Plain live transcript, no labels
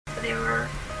They were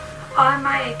on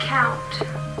my account.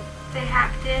 They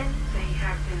hacked in. They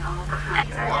hacked in all the time.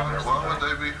 Why would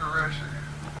they be harassing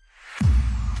you?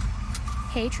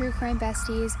 Hey True Crime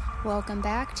Besties, welcome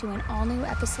back to an all-new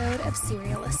episode of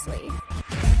Seriously.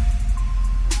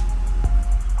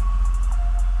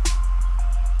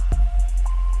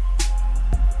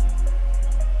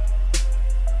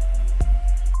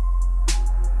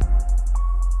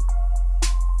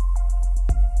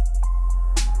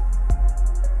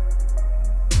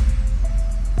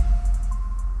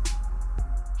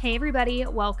 Hey everybody,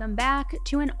 welcome back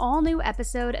to an all-new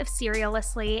episode of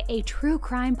Seriously, a true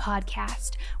crime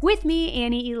podcast. With me,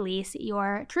 Annie Elise,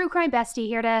 your true crime bestie,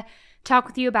 here to talk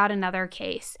with you about another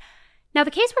case. Now,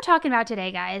 the case we're talking about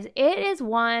today, guys, it is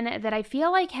one that I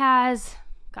feel like has,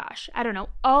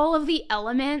 all of the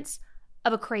elements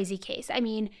of a crazy case. I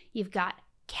mean, you've got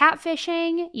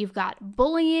catfishing, you've got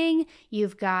bullying,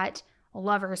 you've got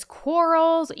lovers'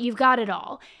 quarrels, you've got it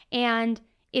all. And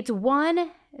it's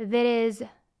one that is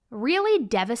really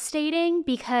devastating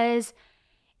because,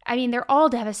 they're all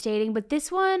devastating, but this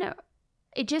one,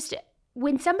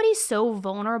 when somebody's so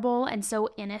vulnerable and so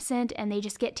innocent and they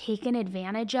just get taken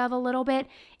advantage of a little bit,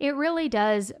 it really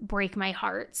does break my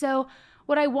heart. So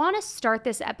what I want to start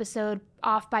this episode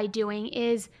off by doing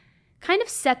is kind of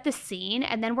set the scene,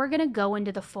 and then we're going to go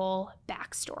into the full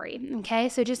backstory, okay?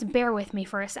 So just bear with me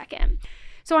for a second.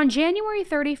 So on January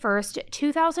 31st,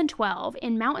 2012,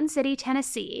 in Mountain City,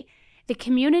 Tennessee, the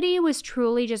community was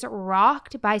truly just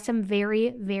rocked by some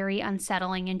very, very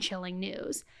unsettling and chilling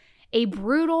news. A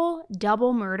brutal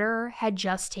double murder had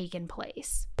just taken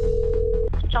place.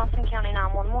 Johnson County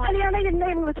 911. Honey, I need an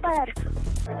ambulance bad.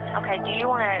 Okay, do you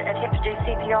want to attempt to do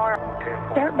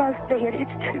CPR? They're both dead.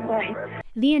 It's too late.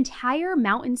 The entire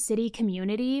Mountain City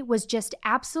community was just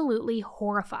absolutely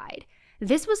horrified.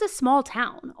 This was a small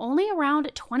town, only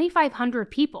around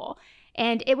 2,500 people,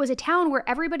 and it was a town where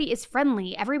everybody is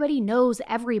friendly, everybody knows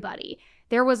everybody.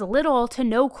 There was little to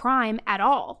no crime at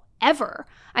all, ever.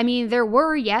 There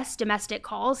were, yes, domestic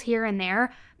calls here and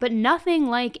there, but nothing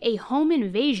like a home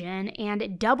invasion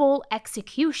and double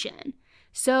execution.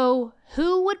 So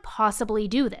who would possibly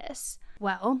do this?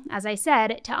 Well, as I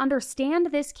said, to understand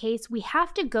this case, we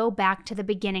have to go back to the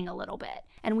beginning a little bit,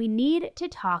 and we need to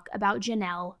talk about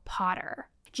Janelle Potter.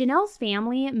 Janelle's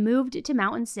family moved to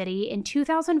Mountain City in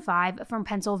 2005 from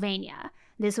Pennsylvania.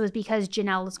 This was because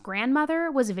Janelle's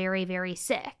grandmother was very, very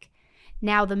sick.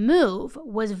 Now, the move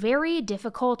was very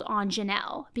difficult on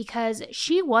Janelle because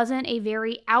she wasn't a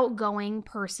very outgoing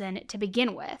person to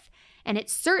begin with. And it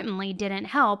certainly didn't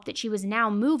help that she was now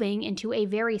moving into a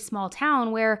very small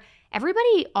town where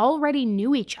everybody already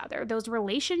knew each other. Those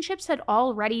relationships had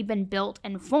already been built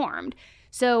and formed.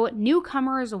 So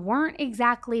newcomers weren't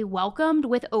exactly welcomed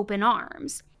with open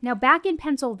arms. Now, back in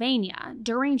Pennsylvania,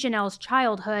 during Janelle's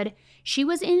childhood, she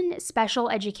was in special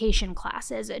education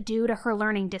classes due to her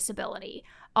learning disability,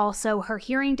 also her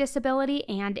hearing disability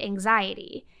and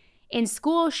anxiety. In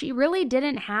school, she really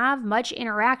didn't have much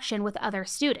interaction with other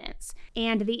students,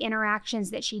 and the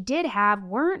interactions that she did have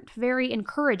weren't very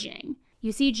encouraging.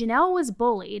 You see, Janelle was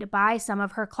bullied by some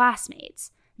of her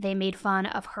classmates. They made fun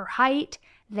of her height.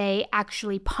 They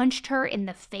actually punched her in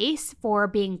the face for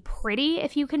being pretty,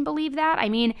 if you can believe that.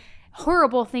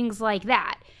 Horrible things like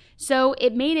that. So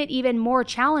it made it even more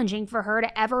challenging for her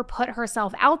to ever put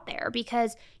herself out there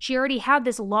because she already had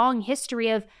this long history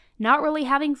of not really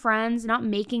having friends, not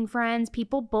making friends,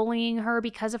 people bullying her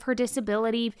because of her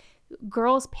disability,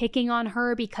 girls picking on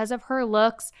her because of her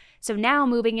looks. So now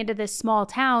moving into this small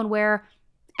town where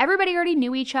everybody already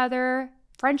knew each other,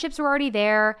 friendships were already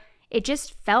there, it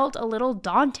just felt a little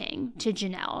daunting to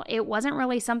Janelle. It wasn't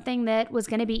really something that was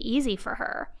going to be easy for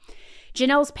her.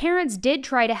 Janelle's parents did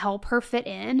try to help her fit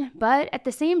in, but at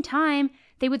the same time,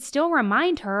 they would still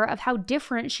remind her of how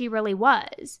different she really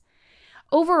was.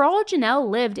 Overall, Janelle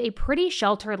lived a pretty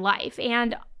sheltered life,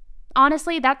 and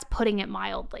honestly, that's putting it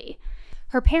mildly.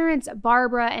 Her parents,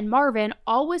 Barbara and Marvin,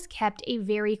 always kept a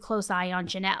very close eye on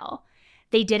Janelle.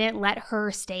 They didn't let her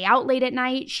stay out late at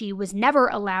night. She was never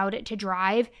allowed to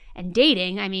drive. And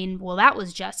dating, that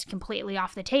was just completely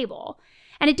off the table.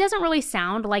 And it doesn't really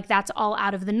sound like that's all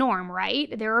out of the norm,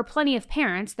 right? There are plenty of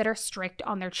parents that are strict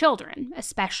on their children,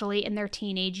 especially in their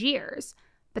teenage years.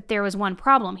 But there was one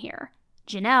problem here.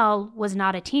 Janelle was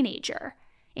not a teenager.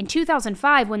 In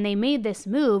 2005, when they made this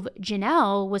move,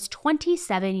 Janelle was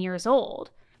 27 years old.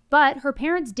 But her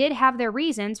parents did have their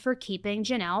reasons for keeping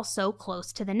Janelle so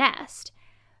close to the nest.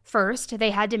 First,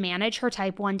 they had to manage her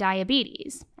type 1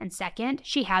 diabetes. And second,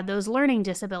 she had those learning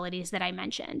disabilities that I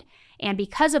mentioned. And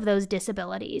because of those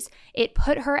disabilities, it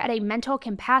put her at a mental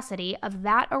capacity of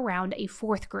that around a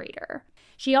fourth grader.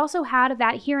 She also had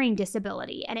that hearing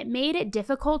disability, and it made it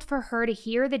difficult for her to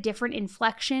hear the different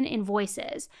inflection in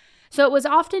voices. So it was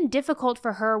often difficult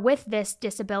for her with this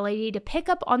disability to pick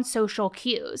up on social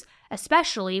cues,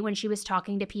 especially when she was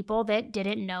talking to people that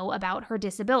didn't know about her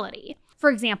disability.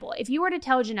 For example, if you were to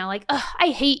tell Janelle, like, "Ugh, I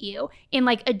hate you," in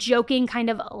like a joking kind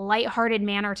of lighthearted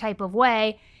manner type of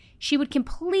way, she would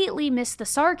completely miss the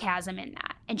sarcasm in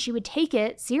that, and she would take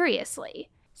it seriously.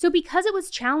 So because it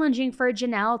was challenging for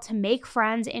Janelle to make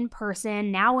friends in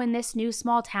person now in this new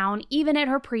small town, even at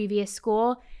her previous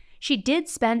school, she did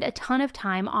spend a ton of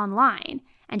time online,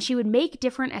 and she would make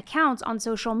different accounts on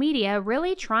social media,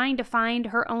 really trying to find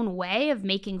her own way of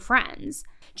making friends.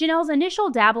 Janelle's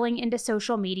initial dabbling into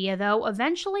social media, though,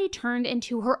 eventually turned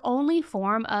into her only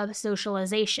form of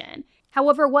socialization.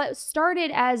 However, what started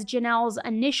as Janelle's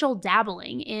initial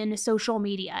dabbling in social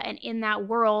media and in that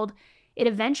world, it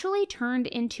eventually turned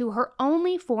into her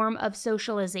only form of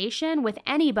socialization with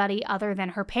anybody other than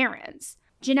her parents.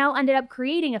 Janelle ended up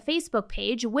creating a Facebook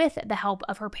page with the help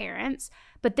of her parents,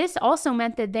 but this also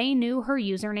meant that they knew her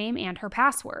username and her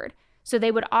password. So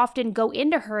they would often go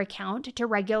into her account to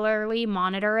regularly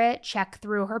monitor it, check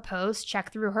through her posts,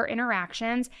 check through her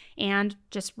interactions, and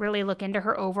just really look into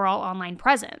her overall online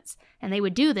presence. And they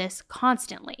would do this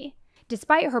constantly.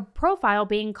 Despite her profile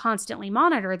being constantly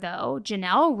monitored, though,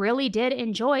 Janelle really did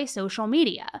enjoy social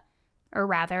media. Or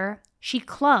rather, she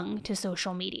clung to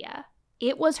social media.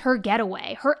 It was her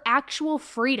getaway, her actual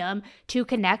freedom to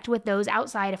connect with those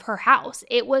outside of her house.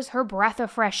 It was her breath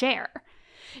of fresh air.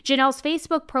 Janelle's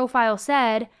Facebook profile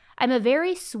said, "I'm a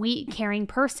very sweet, caring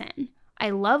person. I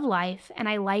love life and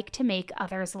I like to make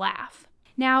others laugh."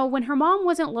 Now, when her mom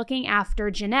wasn't looking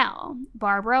after Janelle,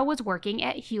 Barbara was working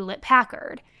at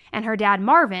Hewlett-Packard, and her dad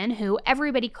Marvin, who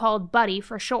everybody called Buddy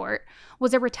for short,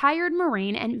 was a retired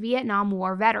Marine and Vietnam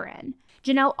War veteran.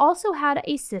 Janelle also had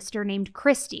a sister named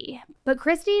Christy, but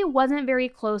Christy wasn't very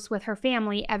close with her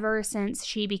family ever since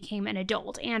she became an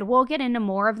adult, and we'll get into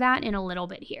more of that in a little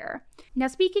bit here. Now,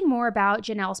 speaking more about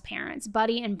Janelle's parents,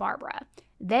 Buddy and Barbara,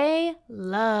 they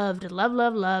loved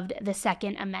the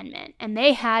Second Amendment, and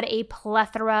they had a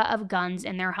plethora of guns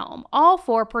in their home, all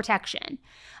for protection.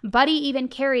 Buddy even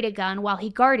carried a gun while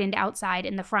he gardened outside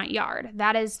in the front yard.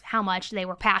 That is how much they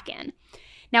were packing.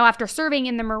 Now, after serving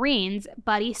in the Marines,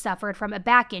 Buddy suffered from a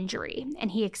back injury,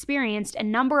 and he experienced a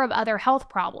number of other health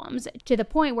problems to the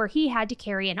point where he had to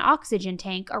carry an oxygen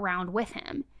tank around with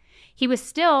him. He was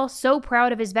still so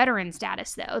proud of his veteran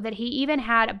status, though, that he even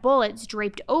had bullets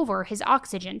draped over his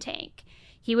oxygen tank.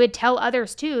 He would tell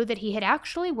others, too, that he had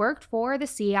actually worked for the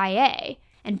CIA.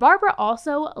 And Barbara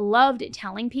also loved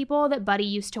telling people that Buddy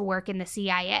used to work in the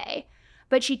CIA.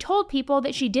 But she told people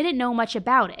that she didn't know much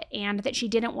about it and that she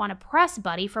didn't want to press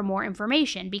Buddy for more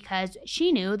information because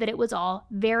she knew that it was all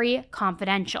very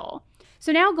confidential.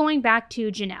 So now going back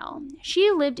to Janelle, she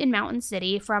lived in Mountain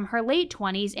City from her late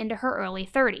 20s into her early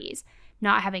 30s,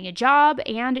 not having a job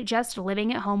and just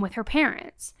living at home with her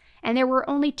parents. And there were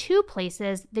only two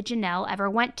places that Janelle ever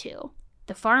went to: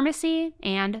 the pharmacy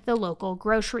and the local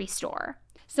grocery store.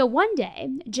 So one day,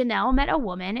 Janelle met a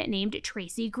woman named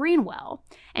Tracy Greenwell,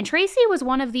 and Tracy was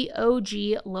one of the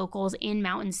OG locals in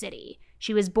Mountain City.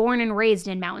 She was born and raised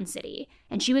in Mountain City,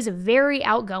 and she was very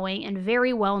outgoing and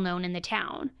very well known in the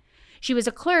town. She was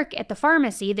a clerk at the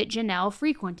pharmacy that Janelle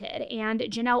frequented, and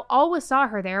Janelle always saw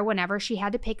her there whenever she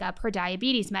had to pick up her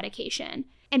diabetes medication.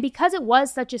 And because it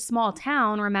was such a small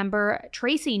town, remember,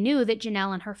 Tracy knew that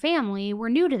Janelle and her family were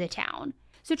new to the town.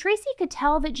 So Tracy could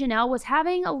tell that Janelle was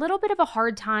having a little bit of a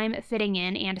hard time fitting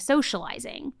in and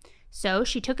socializing. So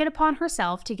she took it upon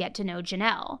herself to get to know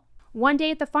Janelle. One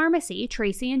day at the pharmacy,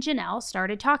 Tracy and Janelle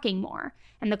started talking more,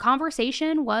 and the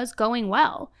conversation was going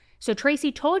well. So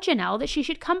Tracy told Janelle that she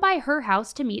should come by her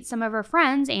house to meet some of her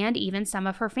friends and even some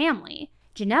of her family.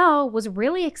 Janelle was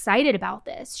really excited about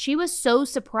this. She was so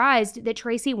surprised that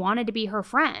Tracy wanted to be her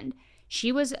friend.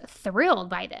 She was thrilled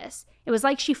by this. It was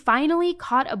like she finally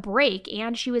caught a break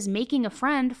and she was making a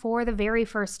friend for the very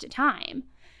first time.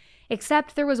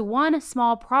 Except there was one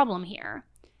small problem here.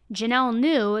 Janelle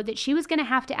knew that she was going to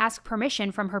have to ask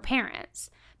permission from her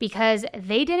parents because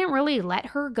they didn't really let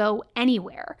her go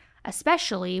anywhere,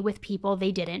 especially with people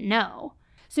they didn't know.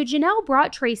 So Janelle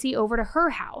brought Tracy over to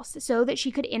her house so that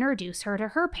she could introduce her to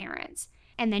her parents,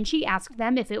 and then she asked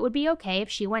them if it would be okay if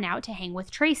she went out to hang with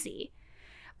Tracy.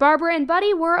 Barbara and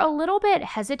Buddy were a little bit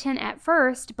hesitant at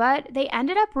first, but they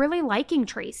ended up really liking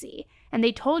Tracy, and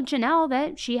they told Janelle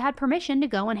that she had permission to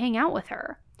go and hang out with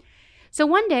her. So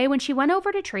one day when she went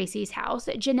over to Tracy's house,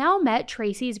 Janelle met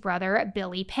Tracy's brother,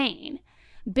 Billy Payne.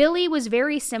 Billy was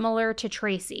very similar to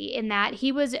Tracy in that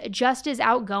he was just as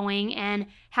outgoing and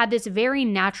had this very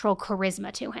natural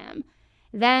charisma to him.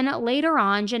 Then later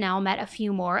on, Janelle met a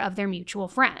few more of their mutual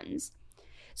friends.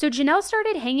 So Janelle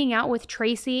started hanging out with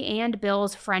Tracy and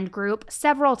Bill's friend group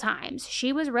several times.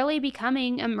 She was really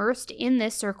becoming immersed in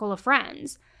this circle of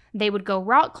friends. They would go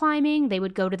rock climbing, they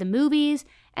would go to the movies,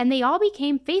 and they all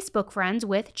became Facebook friends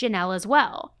with Janelle as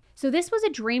well. So this was a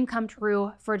dream come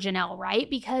true for Janelle, right?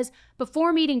 Because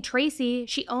before meeting Tracy,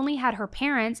 she only had her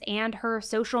parents and her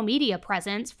social media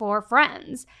presence for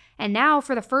friends. And now,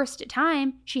 for the first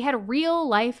time, she had real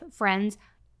life friends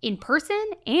in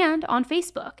person and on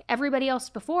Facebook. Everybody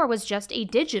else before was just a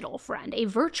digital friend, a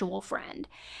virtual friend.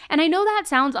 And I know that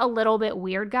sounds a little bit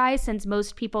weird, guys, since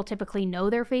most people typically know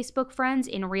their Facebook friends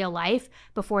in real life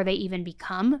before they even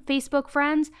become Facebook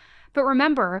friends. But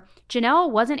remember, Janelle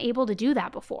wasn't able to do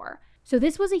that before. So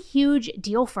this was a huge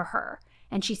deal for her.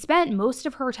 And she spent most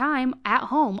of her time at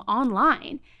home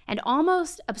online and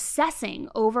almost obsessing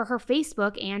over her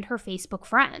Facebook and her Facebook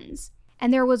friends.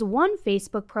 And there was one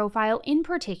Facebook profile in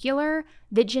particular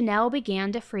that Janelle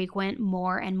began to frequent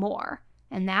more and more,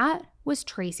 and that was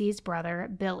Tracy's brother,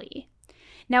 Billy.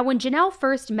 Now, when Janelle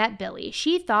first met Billy,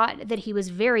 she thought that he was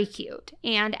very cute,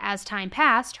 and as time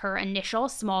passed, her initial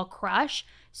small crush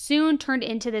soon turned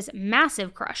into this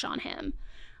massive crush on him.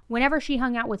 Whenever she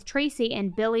hung out with Tracy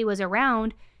and Billy was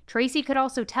around, Tracy could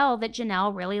also tell that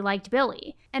Janelle really liked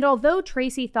Billy. And although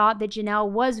Tracy thought that Janelle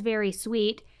was very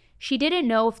sweet, she didn't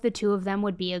know if the two of them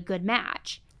would be a good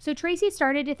match. So Tracy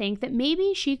started to think that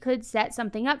maybe she could set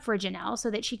something up for Janelle so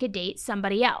that she could date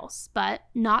somebody else, but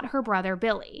not her brother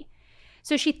Billy.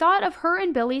 So she thought of her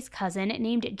and Billy's cousin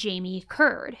named Jamie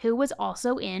Curd, who was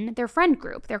also in their friend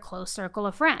group, their close circle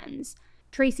of friends.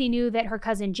 Tracy knew that her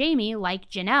cousin Jamie,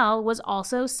 like Janelle, was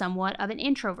also somewhat of an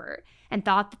introvert and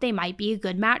thought that they might be a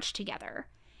good match together.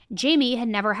 Jamie had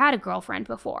never had a girlfriend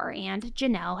before, and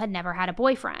Janelle had never had a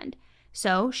boyfriend.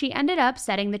 So she ended up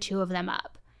setting the two of them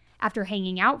up. After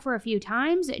hanging out for a few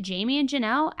times, Jamie and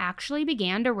Janelle actually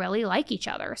began to really like each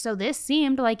other, so this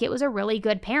seemed like it was a really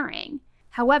good pairing.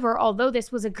 However, although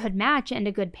this was a good match and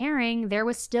a good pairing, there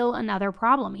was still another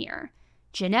problem here.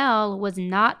 Janelle was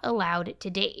not allowed to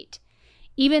date.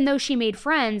 Even though she made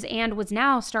friends and was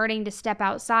now starting to step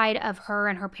outside of her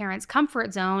and her parents'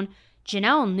 comfort zone,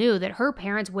 Janelle knew that her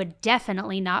parents would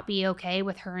definitely not be okay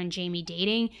with her and Jamie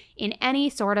dating in any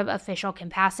sort of official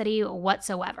capacity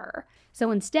whatsoever.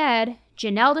 So instead,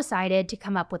 Janelle decided to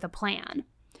come up with a plan.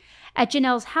 At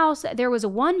Janelle's house, there was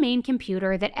one main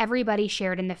computer that everybody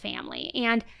shared in the family,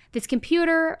 and this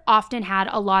computer often had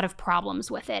a lot of problems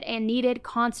with it and needed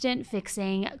constant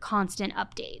fixing, constant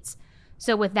updates.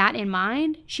 So with that in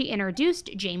mind, she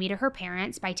introduced Jamie to her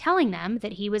parents by telling them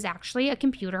that he was actually a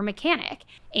computer mechanic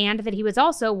and that he was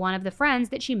also one of the friends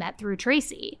that she met through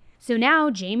Tracy. So now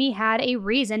Jamie had a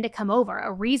reason to come over to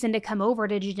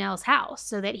Janelle's house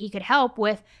so that he could help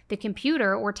with the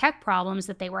computer or tech problems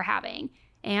that they were having.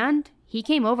 And he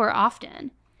came over often.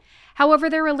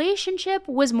 However, their relationship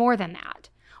was more than that.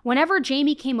 Whenever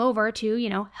Jamie came over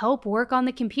to, help work on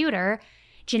the computer,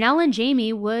 Janelle and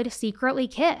Jamie would secretly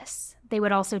kiss. They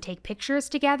would also take pictures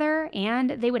together,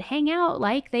 and they would hang out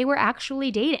like they were actually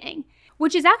dating,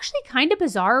 which is actually kind of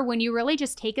bizarre when you really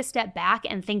just take a step back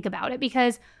and think about it,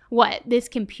 because this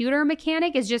computer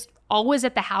mechanic is just always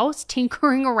at the house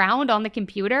tinkering around on the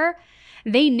computer?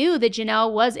 They knew that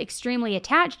Janelle was extremely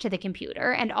attached to the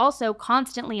computer and also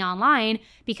constantly online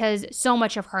because so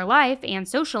much of her life and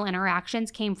social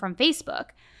interactions came from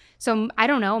Facebook. So I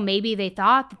don't know, maybe they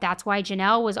thought that that's why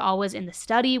Janelle was always in the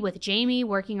study with Jamie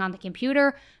working on the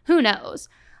computer. Who knows?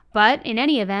 But in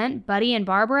any event, Buddy and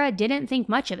Barbara didn't think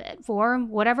much of it for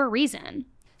whatever reason.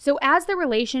 So as the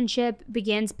relationship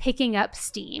begins picking up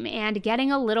steam and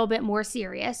getting a little bit more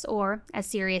serious, or as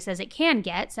serious as it can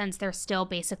get since they're still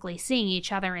basically seeing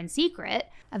each other in secret,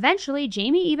 eventually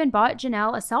Jamie even bought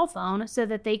Janelle a cell phone so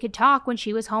that they could talk when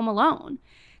she was home alone.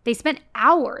 They spent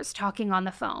hours talking on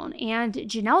the phone, and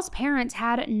Janelle's parents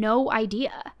had no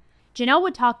idea. Janelle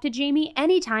would talk to Jamie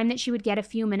anytime that she would get a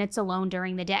few minutes alone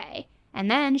during the day, and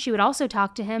then she would also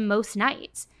talk to him most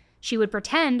nights. She would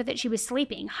pretend that she was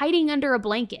sleeping, hiding under a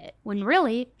blanket, when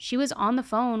really she was on the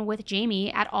phone with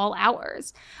Jamie at all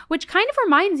hours, which kind of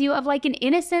reminds you of like an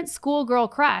innocent schoolgirl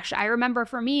crush. I remember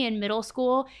for me in middle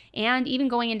school and even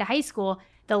going into high school,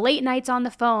 the late nights on the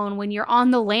phone when you're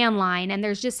on the landline and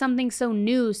there's just something so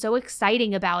new, so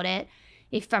exciting about it.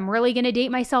 If I'm really going to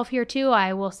date myself here too,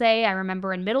 I will say I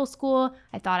remember in middle school,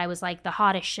 I thought I was like the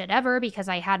hottest shit ever because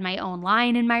I had my own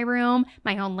line in my room,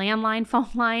 my own landline phone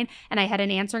line, and I had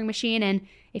an answering machine. And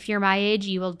if you're my age,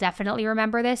 you will definitely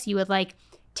remember this. You would like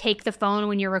take the phone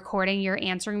when you're recording your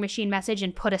answering machine message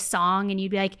and put a song, and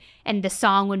you'd be like, and the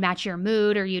song would match your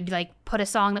mood, or you'd like put a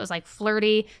song that was like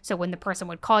flirty, so when the person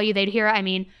would call you, they'd hear it. I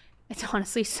mean, it's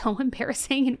honestly so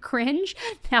embarrassing and cringe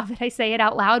now that I say it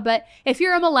out loud, but if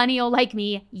you're a millennial like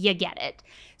me, you get it.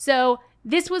 So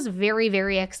this was very,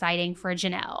 very exciting for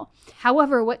Janelle.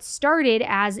 However, what started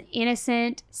as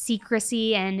innocent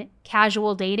secrecy and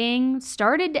casual dating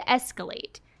started to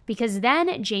escalate, because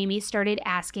then Jamie started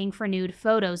asking for nude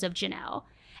photos of Janelle,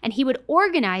 and he would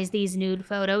organize these nude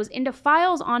photos into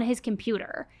files on his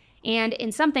computer. And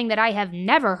in something that I have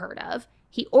never heard of,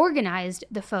 he organized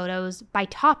the photos by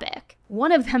topic.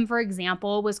 One of them, for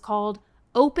example, was called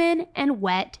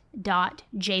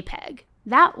openandwet.jpg.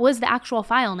 That was the actual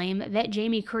file name that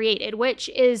Jamie created, which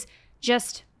is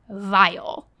just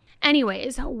vile.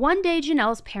 Anyways, one day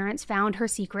Janelle's parents found her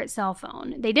secret cell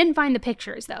phone. They didn't find the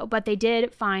pictures though, but they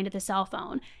did find the cell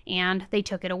phone, and they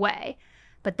took it away.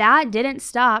 But that didn't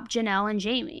stop Janelle and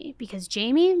Jamie, because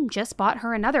Jamie just bought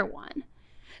her another one.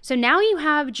 So now you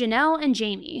have Janelle and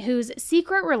Jamie, whose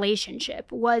secret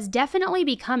relationship was definitely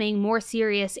becoming more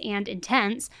serious and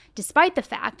intense, despite the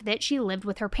fact that she lived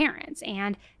with her parents,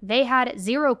 and they had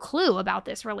zero clue about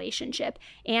this relationship,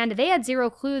 and they had zero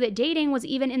clue that dating was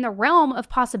even in the realm of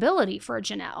possibility for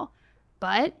Janelle.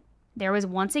 But there was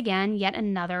once again yet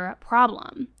another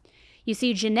problem. You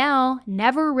see, Janelle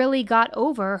never really got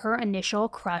over her initial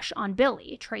crush on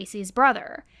Billy, Tracy's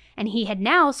brother, and he had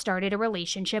now started a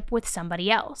relationship with somebody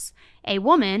else, a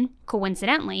woman,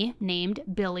 coincidentally, named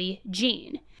Billie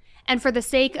Jean. And for the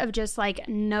sake of just like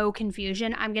no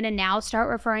confusion, I'm going to now start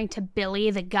referring to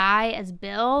Billy the guy as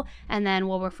Bill, and then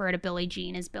we'll refer to Billie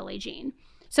Jean as Billie Jean.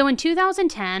 So in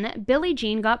 2010, Billie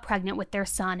Jean got pregnant with their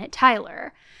son,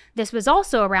 Tyler. This was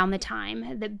also around the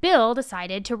time that Bill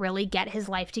decided to really get his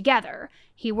life together.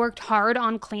 He worked hard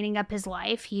on cleaning up his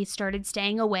life, he started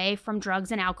staying away from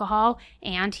drugs and alcohol,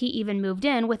 and he even moved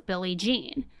in with Billie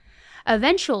Jean.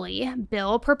 Eventually,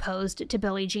 Bill proposed to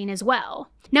Billie Jean as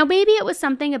well. Now, maybe it was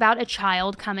something about a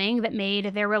child coming that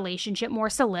made their relationship more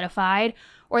solidified,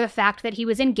 or the fact that he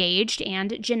was engaged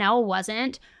and Janelle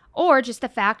wasn't, or just the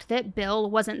fact that Bill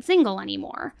wasn't single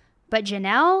anymore. But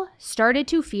Janelle started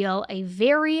to feel a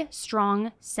very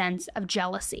strong sense of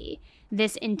jealousy.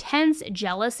 This intense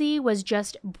jealousy was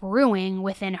just brewing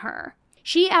within her.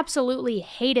 She absolutely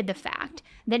hated the fact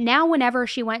that now whenever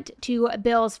she went to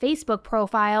Bill's Facebook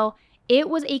profile, it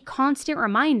was a constant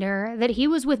reminder that he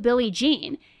was with Billie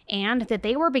Jean and that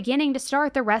they were beginning to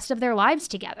start the rest of their lives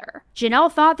together.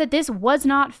 Janelle thought that this was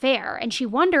not fair, and she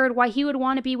wondered why he would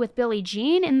want to be with Billie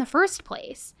Jean in the first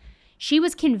place. She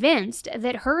was convinced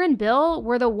that her and Bill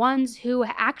were the ones who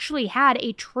actually had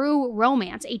a true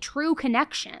romance, a true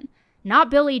connection, not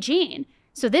Billie Jean,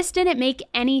 so this didn't make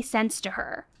any sense to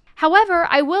her. However,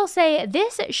 I will say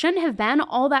this shouldn't have been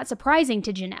all that surprising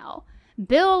to Janelle.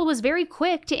 Bill was very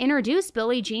quick to introduce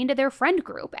Billie Jean to their friend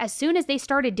group as soon as they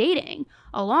started dating,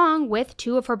 along with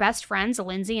two of her best friends,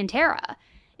 Lindsay and Tara.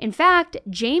 In fact,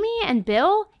 Jamie and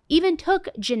Bill even took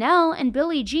Janelle and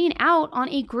Billie Jean out on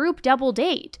a group double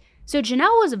date. So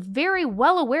Janelle was very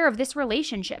well aware of this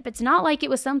relationship. It's not like it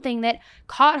was something that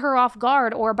caught her off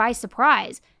guard or by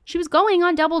surprise. She was going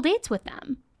on double dates with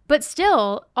them. But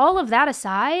still, all of that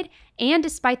aside, and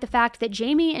despite the fact that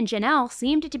Jamie and Janelle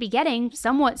seemed to be getting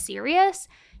somewhat serious,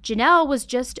 Janelle was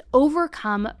just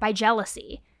overcome by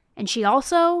jealousy, and she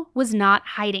also was not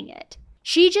hiding it.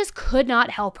 She just could not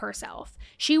help herself.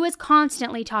 She was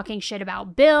constantly talking shit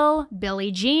about Bill,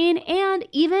 Billie Jean, and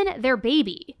even their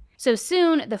baby. So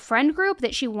soon, the friend group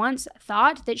that she once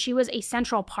thought that she was a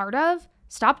central part of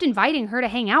stopped inviting her to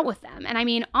hang out with them. And I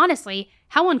mean, honestly,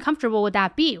 how uncomfortable would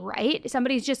that be, right?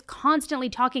 Somebody's just constantly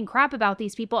talking crap about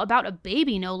these people, about a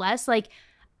baby no less. Like,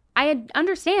 I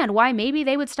understand why maybe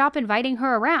they would stop inviting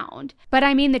her around. But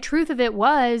I mean, the truth of it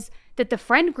was that the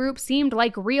friend group seemed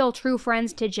like real true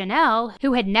friends to Janelle,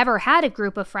 who had never had a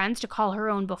group of friends to call her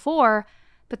own before.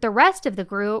 But the rest of the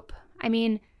group, I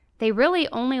mean, they really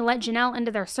only let Janelle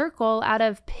into their circle out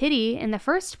of pity in the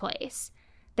first place.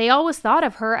 They always thought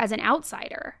of her as an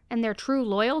outsider, and their true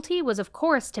loyalty was of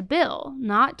course to Bill,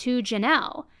 not to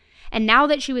Janelle. And now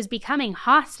that she was becoming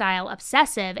hostile,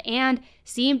 obsessive, and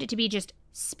seemed to be just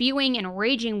spewing and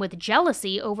raging with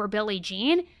jealousy over Billie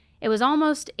Jean, it was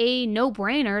almost a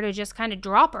no-brainer to just kind of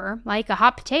drop her like a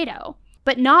hot potato.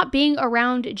 But not being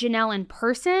around Janelle in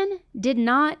person did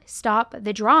not stop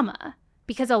the drama,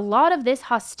 because a lot of this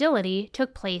hostility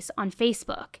took place on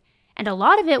Facebook. And a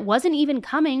lot of it wasn't even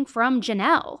coming from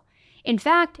Janelle. In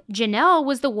fact, Janelle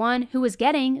was the one who was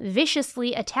getting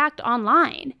viciously attacked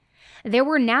online. There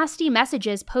were nasty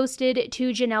messages posted to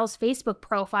Janelle's Facebook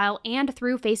profile and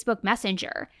through Facebook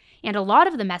Messenger, and a lot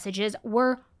of the messages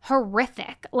were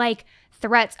horrific, like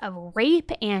threats of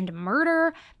rape and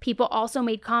murder. People also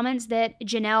made comments that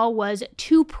Janelle was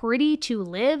too pretty to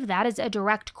live. That is a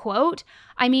direct quote.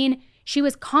 I mean, she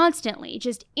was constantly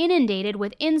just inundated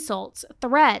with insults,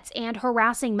 threats, and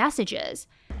harassing messages.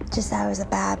 Just that I was a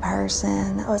bad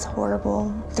person. I was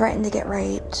horrible. Threatened to get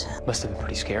raped. Must have been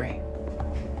pretty scary.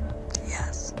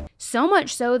 Yes. So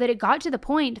much so that it got to the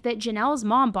point that Janelle's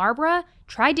mom, Barbara,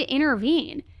 tried to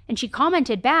intervene. And she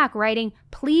commented back, writing,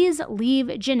 "Please leave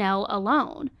Janelle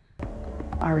alone."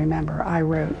 I remember I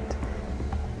wrote,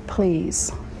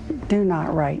 "Please do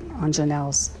not write on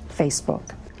Janelle's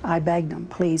Facebook." I begged them,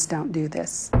 please don't do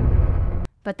this.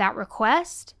 But that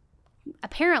request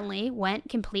apparently went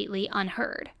completely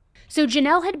unheard. So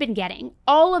Janelle had been getting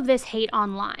all of this hate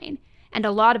online, and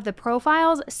a lot of the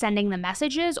profiles sending the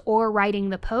messages or writing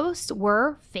the posts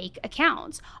were fake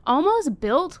accounts, almost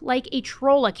built like a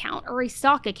troll account or a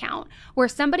stock account, where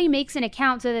somebody makes an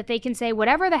account so that they can say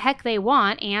whatever the heck they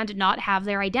want and not have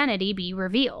their identity be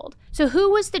revealed. So who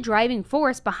was the driving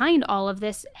force behind all of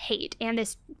this hate and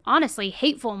this honestly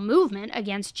hateful movement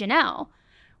against Janelle?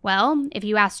 Well, if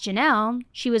you ask Janelle,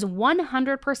 she was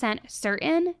 100%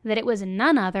 certain that it was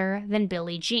none other than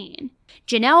Billie Jean.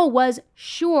 Janelle was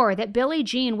sure that Billie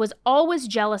Jean was always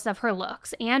jealous of her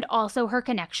looks and also her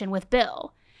connection with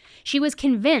Bill. She was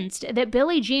convinced that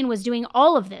Billie Jean was doing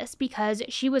all of this because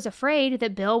she was afraid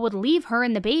that Bill would leave her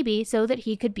and the baby so that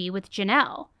he could be with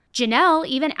Janelle. Janelle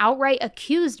even outright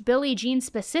accused Billie Jean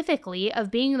specifically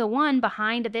of being the one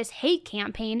behind this hate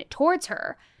campaign towards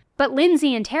her. But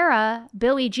Lindsay and Tara,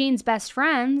 Billie Jean's best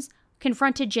friends,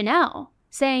 confronted Janelle,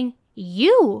 saying,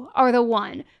 "You are the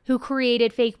one who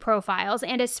created fake profiles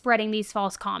and is spreading these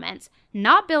false comments,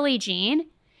 not Billie Jean."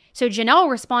 So Janelle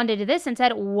responded to this and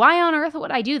said, "Why on earth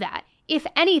would I do that? If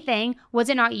anything, was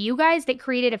it not you guys that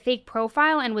created a fake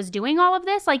profile and was doing all of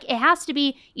this? Like, it has to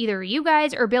be either you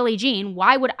guys or Billie Jean.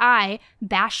 Why would I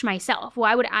bash myself?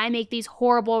 Why would I make these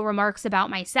horrible remarks about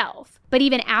myself?" But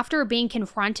even after being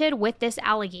confronted with this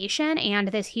allegation and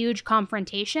this huge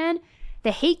confrontation,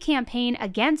 the hate campaign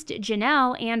against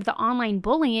Janelle and the online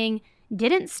bullying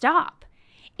didn't stop.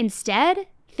 Instead,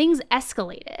 things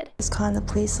escalated. I was calling the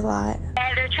police a lot.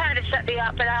 Yeah, they're trying to set me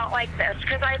up, but I don't like this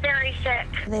because I'm very sick.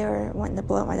 They were wanting to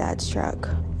blow up my dad's truck.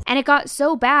 And it got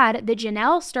so bad that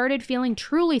Janelle started feeling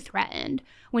truly threatened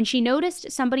when she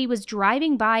noticed somebody was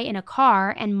driving by in a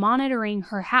car and monitoring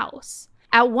her house.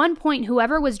 At one point,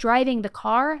 whoever was driving the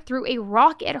car threw a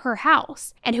rock at her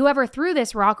house, and whoever threw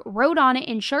this rock wrote on it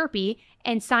in Sharpie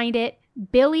and signed it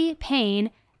Billie Payne,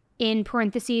 in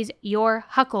parentheses, your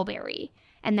Huckleberry.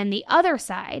 And then the other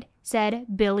side said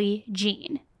Billie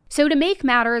Jean. So to make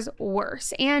matters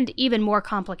worse, and even more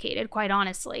complicated, quite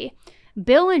honestly,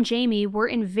 Bill and Jamie were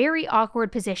in very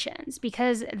awkward positions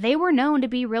because they were known to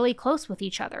be really close with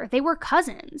each other. They were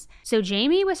cousins. So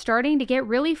Jamie was starting to get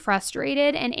really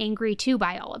frustrated and angry too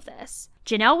by all of this.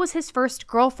 Janelle was his first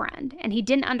girlfriend, and he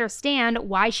didn't understand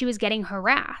why she was getting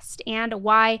harassed and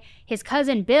why his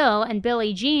cousin Bill and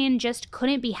Billie Jean just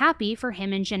couldn't be happy for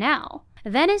him and Janelle.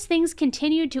 Then as things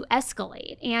continued to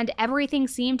escalate and everything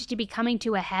seemed to be coming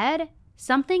to a head,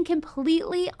 something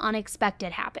completely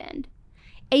unexpected happened.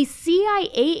 A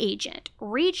CIA agent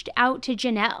reached out to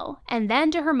Janelle and then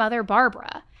to her mother,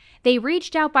 Barbara. They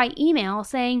reached out by email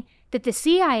saying that the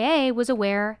CIA was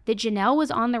aware that Janelle was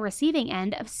on the receiving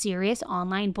end of serious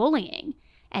online bullying.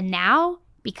 And now,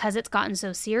 because it's gotten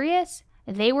so serious,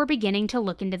 they were beginning to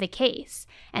look into the case,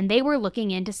 and they were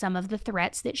looking into some of the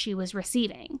threats that she was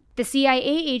receiving. The CIA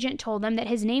agent told them that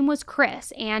his name was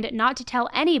Chris and not to tell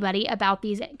anybody about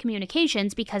these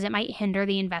communications because it might hinder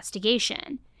the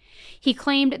investigation. He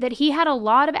claimed that he had a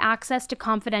lot of access to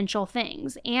confidential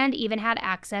things and even had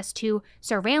access to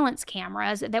surveillance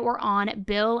cameras that were on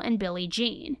Bill and Billie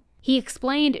Jean. He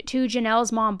explained to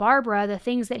Janelle's mom, Barbara, the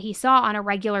things that he saw on a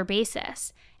regular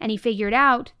basis, and he figured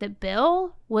out that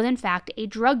Bill was in fact a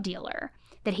drug dealer,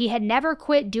 that he had never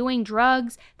quit doing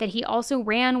drugs, that he also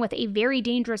ran with a very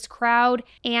dangerous crowd,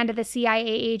 and the CIA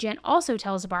agent also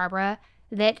tells Barbara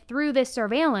that through this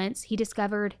surveillance, he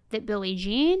discovered that Billie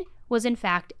Jean was in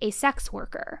fact a sex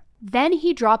worker. Then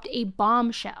he dropped a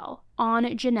bombshell on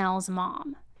Janelle's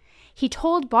mom. He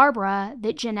told Barbara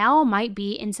that Janelle might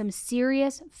be in some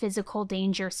serious physical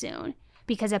danger soon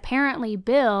because apparently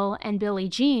Bill and Billie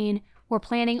Jean were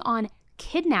planning on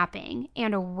kidnapping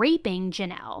and raping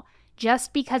Janelle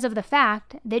just because of the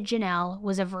fact that Janelle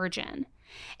was a virgin.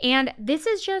 And this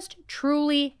is just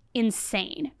truly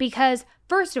insane because,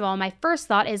 first of all, my first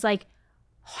thought is like,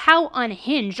 how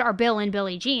unhinged are Bill and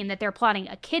Billie Jean that they're plotting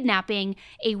a kidnapping,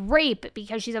 a rape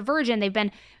because she's a virgin. They've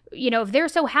been, if they're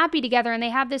so happy together and they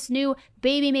have this new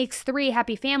baby makes 3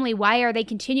 happy family, why are they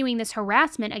continuing this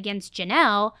harassment against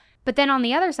Janelle? But then on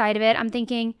the other side of it, I'm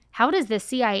thinking, how does this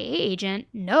CIA agent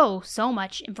know so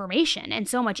much information and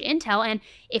so much intel? And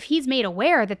if he's made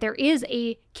aware that there is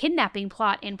a kidnapping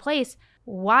plot in place,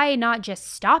 why not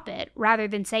just stop it rather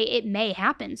than say it may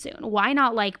happen soon? Why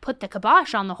not put the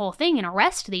kibosh on the whole thing and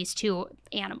arrest these 2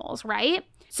 animals, right?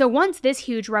 So once this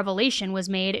huge revelation was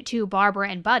made to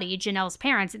Barbara and Buddy, Janelle's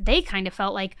parents, they kind of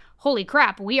felt like, holy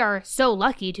crap, we are so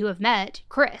lucky to have met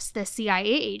Chris, the CIA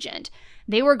agent.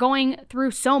 They were going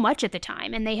through so much at the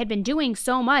time, and they had been doing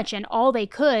so much and all they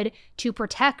could to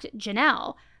protect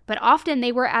Janelle, but often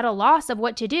they were at a loss of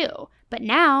what to do. But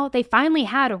now they finally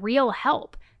had real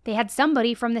help. They had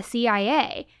somebody from the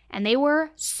CIA, and they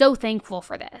were so thankful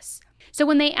for this. So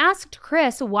when they asked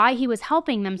Chris why he was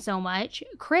helping them so much,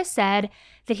 Chris said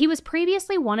that he was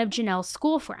previously one of Janelle's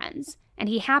school friends, and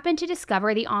he happened to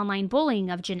discover the online bullying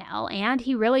of Janelle, and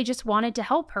he really just wanted to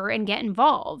help her and get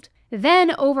involved.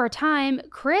 Then, over time,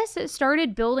 Chris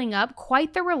started building up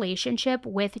quite the relationship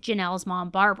with Janelle's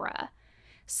mom, Barbara.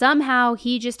 Somehow,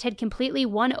 he just had completely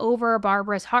won over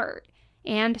Barbara's heart,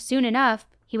 and soon enough,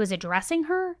 he was addressing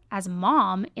her as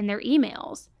mom in their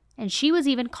emails, and she was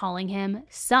even calling him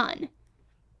son.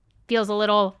 Feels a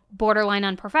little borderline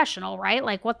unprofessional, right?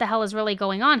 What the hell is really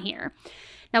going on here?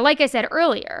 Now, like I said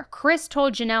earlier, Chris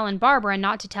told Janelle and Barbara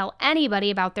not to tell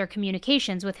anybody about their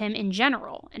communications with him in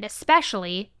general, and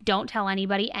especially don't tell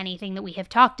anybody anything that we have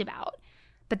talked about.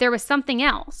 But there was something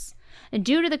else. And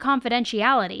due to the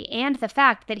confidentiality and the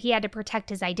fact that he had to protect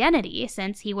his identity,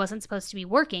 since he wasn't supposed to be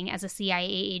working as a CIA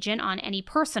agent on any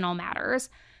personal matters,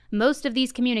 most of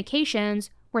these communications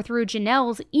were through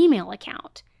Janelle's email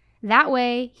account. That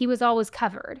way, he was always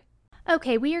covered.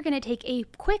 Okay, we are going to take a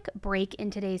quick break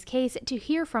in today's case to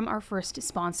hear from our first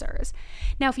sponsors.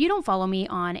 Now, if you don't follow me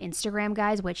on Instagram,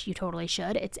 guys, which you totally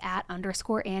should, it's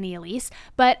 @_AnnieElise,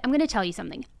 but I'm going to tell you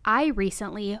something. I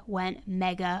recently went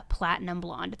mega platinum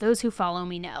blonde. Those who follow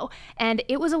me know. And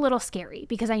it was a little scary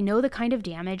because I know the kind of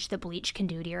damage that bleach can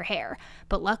do to your hair.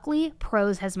 But luckily,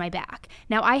 Prose has my back.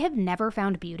 Now, I have never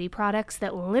found beauty products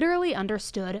that literally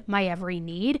understood my every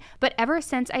need, but ever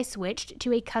since I switched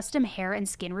to a custom hair and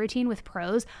skin routine with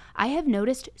Prose, I have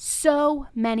noticed so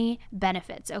many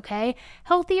benefits, okay?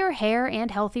 Healthier hair and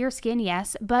healthier skin,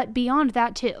 yes, but beyond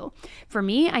that too. For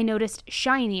me, I noticed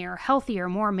shinier, healthier,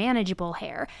 more manageable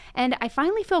hair. And I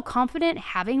finally feel confident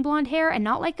having blonde hair and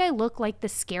not like I look like the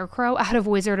scarecrow out of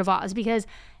Wizard of Oz, because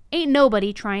ain't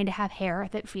nobody trying to have hair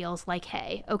that feels like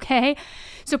hay, okay?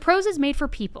 So Prose is made for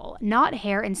people, not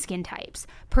hair and skin types.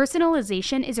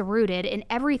 Personalization is rooted in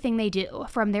everything they do,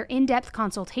 from their in-depth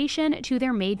consultation to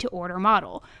their made-to-order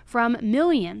model. From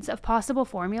millions of possible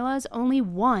formulas, only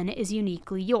one is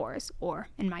uniquely yours, or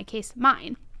in my case,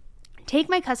 mine. Take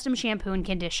my custom shampoo and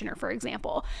conditioner, for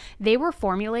example. They were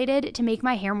formulated to make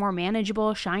my hair more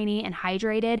manageable, shiny, and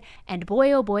hydrated, and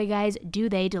boy oh boy guys, do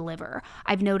they deliver.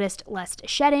 I've noticed less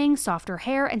shedding, softer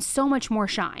hair, and so much more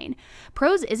shine.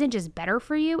 Prose isn't just better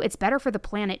for you, it's better for the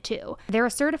planet too. They're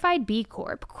a certified B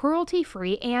Corp,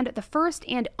 cruelty-free, and the first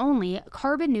and only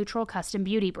carbon-neutral custom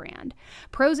beauty brand.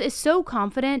 Prose is so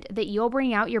confident that you'll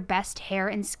bring out your best hair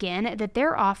and skin that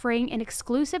they're offering an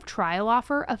exclusive trial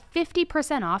offer of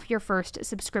 50% off your first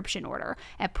subscription order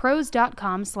at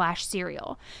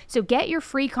prose.com/cereal. So get your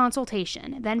free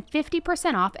consultation, then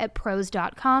 50% off at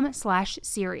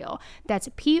prose.com/cereal. That's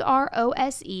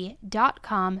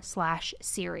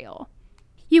prose.com/cereal.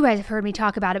 You guys have heard me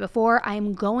talk about it before.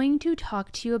 I'm going to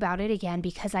talk to you about it again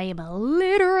because I am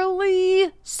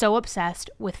literally so obsessed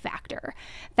with Factor.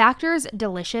 Factor's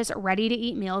delicious,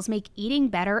 ready-to-eat meals make eating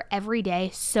better every day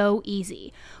so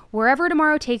easy. Wherever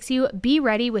tomorrow takes you, be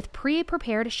ready with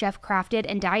pre-prepared, chef-crafted,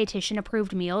 and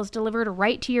dietitian-approved meals delivered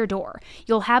right to your door.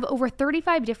 You'll have over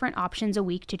 35 different options a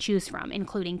week to choose from,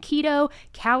 including keto,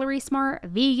 calorie smart,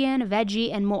 vegan,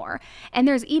 veggie, and more. And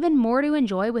there's even more to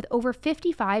enjoy with over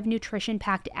 55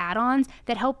 nutrition-packed add-ons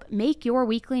that help make your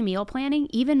weekly meal planning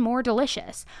even more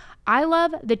delicious. I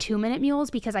love the 2-minute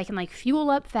meals because I can fuel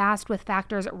up fast with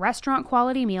Factor's restaurant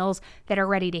quality meals that are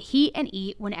ready to heat and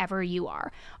eat whenever you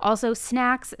are. Also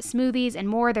snacks, smoothies, and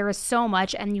more. There is so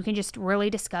much, and you can just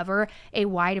really discover a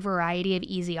wide variety of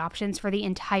easy options for the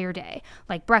entire day,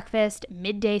 like breakfast,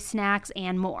 midday snacks,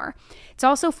 and more. It's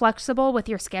also flexible with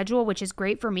your schedule, which is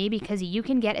great for me because you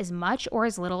can get as much or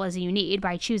as little as you need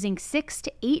by choosing 6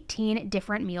 to 18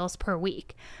 different meals per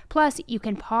week. Plus, you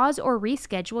can pause or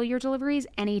reschedule your deliveries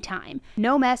anytime. time.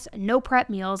 No mess, no prep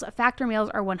meals. Factor meals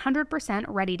are 100%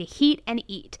 ready to heat and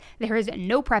eat. There is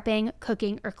no prepping,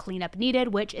 cooking, or cleanup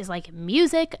needed, which is like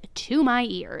music to my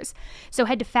ears. So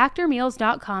head to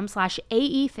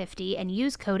factormeals.com/AE50 and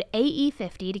use code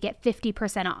AE50 to get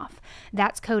 50% off.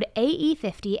 That's code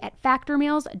AE50 at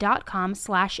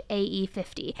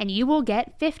factormeals.com/AE50 and you will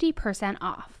get 50%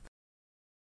 off.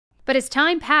 But as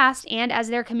time passed and as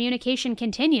their communication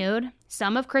continued,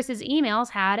 some of Chris's emails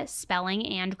had spelling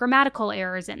and grammatical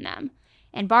errors in them.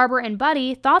 And Barbara and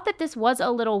Buddy thought that this was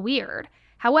a little weird.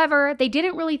 However, they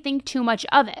didn't really think too much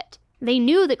of it. They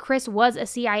knew that Chris was a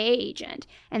CIA agent,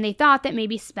 and they thought that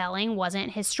maybe spelling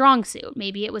wasn't his strong suit.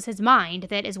 Maybe it was his mind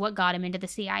that is what got him into the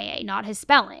CIA, not his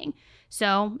spelling.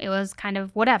 So it was kind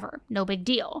of whatever, no big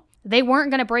deal. They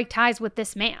weren't going to break ties with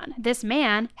this man. This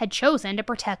man had chosen to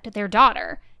protect their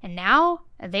daughter, and now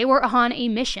they were on a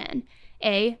mission,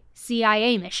 a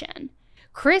CIA mission.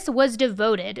 Chris was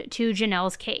devoted to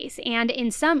Janelle's case, and in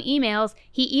some emails,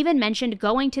 he even mentioned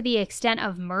going to the extent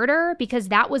of murder because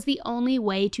that was the only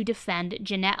way to defend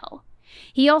Janelle.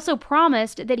 He also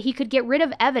promised that he could get rid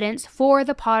of evidence for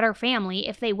the Potter family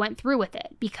if they went through with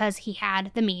it, because he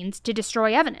had the means to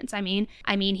destroy evidence. I mean,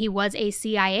 he was a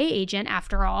CIA agent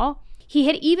after all. He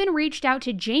had even reached out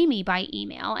to Jamie by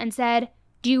email and said,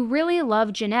 "Do you really love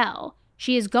Janelle?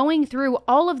 She is going through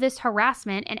all of this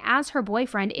harassment, and as her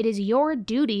boyfriend, it is your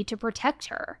duty to protect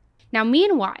her." Now,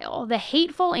 meanwhile, the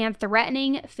hateful and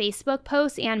threatening Facebook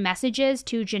posts and messages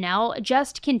to Janelle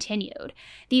just continued.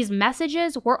 These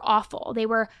messages were awful. They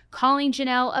were calling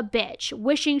Janelle a bitch,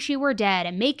 wishing she were dead,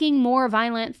 and making more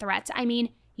violent threats. I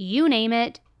mean, you name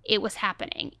it, it was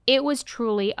happening. It was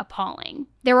truly appalling.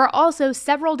 There were also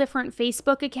several different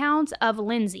Facebook accounts of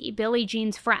Lindsay, Billie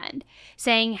Jean's friend,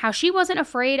 saying how she wasn't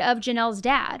afraid of Janelle's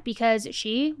dad because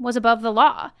she was above the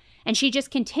law. And she just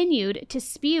continued to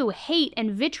spew hate and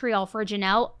vitriol for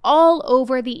Janelle all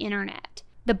over the internet.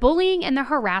 The bullying and the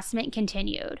harassment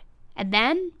continued. And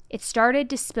then it started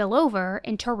to spill over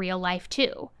into real life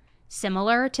too.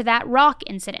 Similar to that rock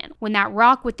incident, when that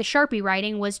rock with the Sharpie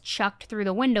writing was chucked through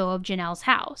the window of Janelle's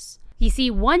house. You see,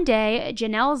 one day,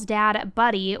 Janelle's dad,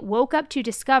 Buddy, woke up to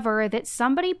discover that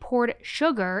somebody poured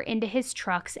sugar into his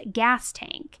truck's gas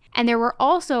tank. And there were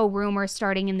also rumors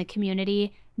starting in the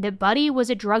community that Buddy was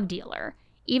a drug dealer,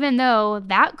 even though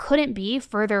that couldn't be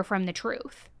further from the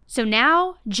truth. So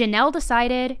now, Janelle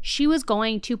decided she was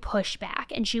going to push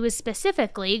back, and she was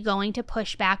specifically going to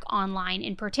push back online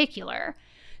in particular.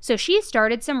 So she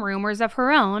started some rumors of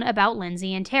her own about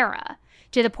Lindsay and Tara,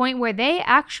 to the point where they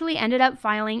actually ended up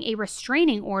filing a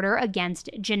restraining order against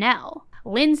Janelle.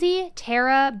 Lindsay,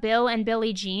 Tara, Bill, and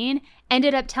Billie Jean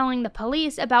ended up telling the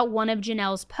police about one of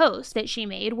Janelle's posts that she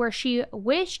made where she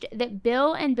wished that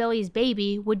Bill and Billie's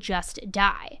baby would just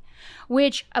die,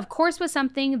 which of course was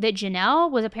something that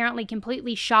Janelle was apparently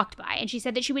completely shocked by, and she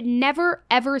said that she would never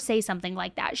ever say something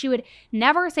like that. She would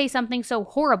never say something so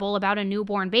horrible about a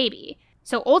newborn baby.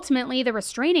 So ultimately, the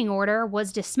restraining order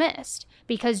was dismissed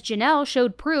because Janelle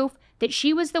showed proof that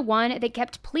she was the one that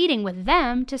kept pleading with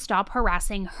them to stop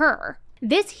harassing her.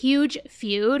 This huge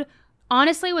feud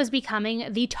honestly was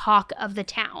becoming the talk of the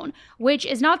town, which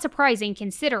is not surprising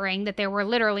considering that there were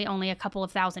literally only a couple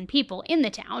of thousand people in the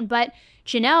town, but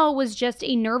Janelle was just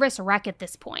a nervous wreck at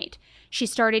this point. She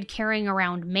started carrying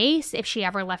around mace if she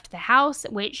ever left the house,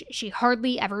 which she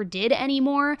hardly ever did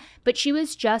anymore, but she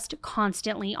was just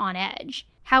constantly on edge.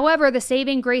 However, the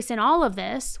saving grace in all of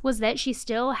this was that she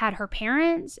still had her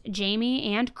parents,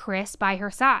 Jamie, and Chris by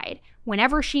her side.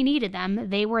 Whenever she needed them,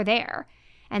 they were there.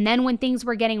 And then when things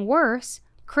were getting worse,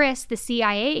 Chris, the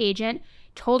CIA agent,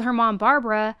 told her mom,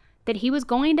 Barbara, that he was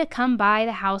going to come by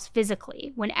the house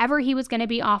physically whenever he was going to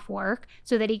be off work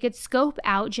so that he could scope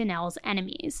out Janelle's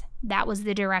enemies. That was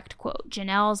the direct quote,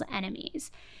 Janelle's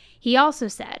enemies. He also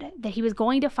said that he was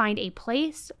going to find a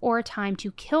place or a time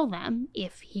to kill them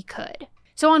if he could.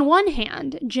 So on one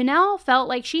hand, Janelle felt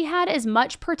like she had as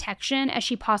much protection as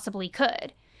she possibly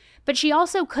could. But she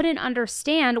also couldn't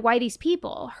understand why these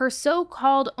people, her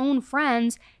so-called own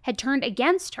friends, had turned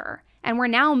against her and were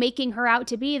now making her out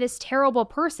to be this terrible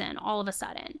person all of a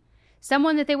sudden.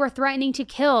 Someone that they were threatening to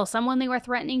kill, someone they were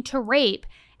threatening to rape,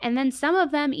 and then some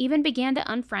of them even began to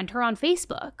unfriend her on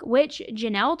Facebook, which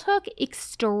Janelle took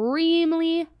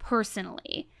extremely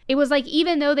personally. It was like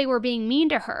even though they were being mean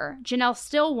to her, Janelle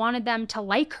still wanted them to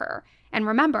like her. And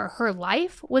remember, her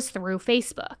life was through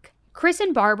Facebook. Chris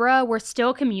and Barbara were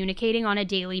still communicating on a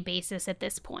daily basis at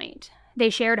this point. They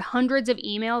shared hundreds of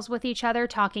emails with each other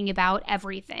talking about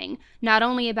everything, not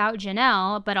only about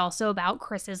Janelle, but also about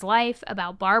Chris's life,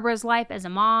 about Barbara's life as a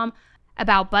mom,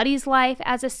 about Buddy's life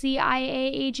as a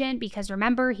CIA agent, because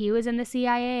remember, he was in the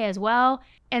CIA as well.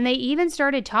 And they even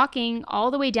started talking all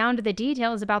the way down to the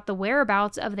details about the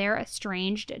whereabouts of their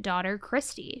estranged daughter,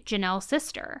 Christy, Janelle's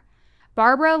sister.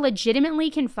 Barbara legitimately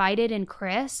confided in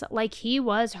Chris like he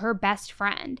was her best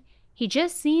friend. He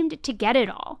just seemed to get it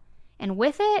all. And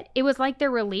with it, it was like their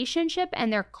relationship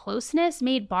and their closeness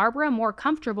made Barbara more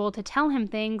comfortable to tell him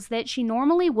things that she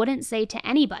normally wouldn't say to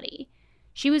anybody.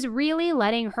 She was really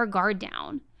letting her guard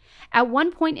down. At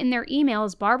one point in their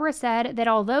emails, Barbara said that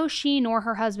although she nor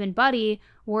her husband Buddy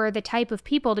were the type of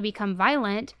people to become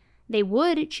violent, they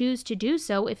would choose to do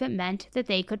so if it meant that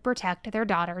they could protect their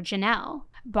daughter Janelle.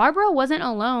 Barbara wasn't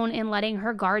alone in letting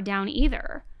her guard down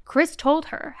either. Chris told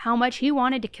her how much he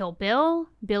wanted to kill Bill,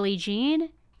 Billie Jean,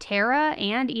 Tara,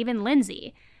 and even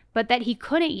Lindsay, but that he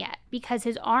couldn't yet because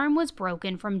his arm was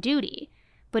broken from duty.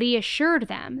 But he assured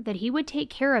them that he would take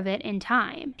care of it in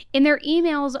time. In their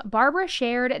emails, Barbara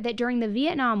shared that during the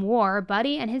Vietnam War,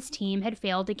 Buddy and his team had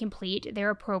failed to complete their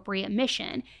appropriate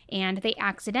mission, and they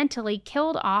accidentally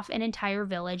killed off an entire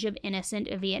village of innocent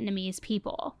Vietnamese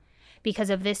people. Because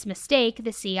of this mistake,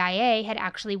 the CIA had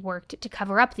actually worked to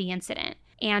cover up the incident,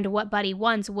 and what Buddy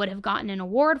once would have gotten an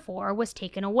award for was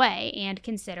taken away and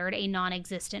considered a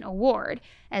non-existent award,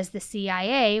 as the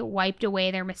CIA wiped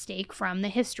away their mistake from the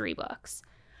history books.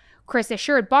 Chris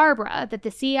assured Barbara that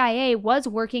the CIA was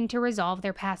working to resolve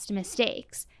their past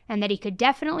mistakes, and that he could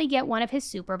definitely get one of his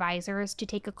supervisors to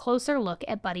take a closer look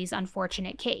at Buddy's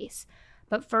unfortunate case.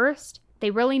 But first, they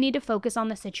really need to focus on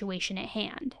the situation at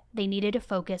hand. They needed to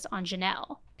focus on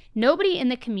Janelle. Nobody in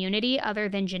the community other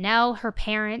than Janelle, her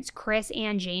parents, Chris,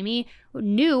 and Jamie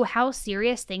knew how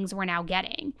serious things were now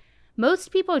getting.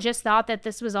 Most people just thought that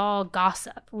this was all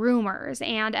gossip, rumors,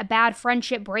 and a bad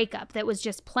friendship breakup that was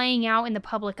just playing out in the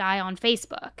public eye on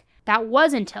Facebook. That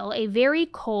was until a very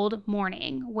cold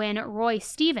morning when Roy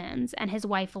Stevens and his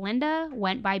wife Linda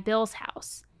went by Bill's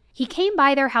house. He came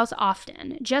by their house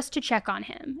often just to check on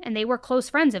him, and they were close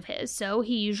friends of his, so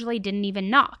he usually didn't even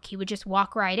knock. He would just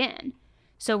walk right in.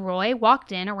 So Roy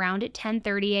walked in around at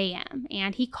 10:30 a.m.,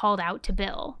 and he called out to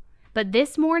Bill. But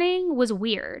this morning was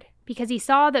weird, because he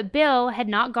saw that Bill had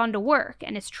not gone to work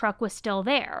and his truck was still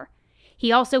there.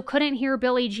 He also couldn't hear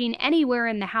Billie Jean anywhere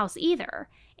in the house either,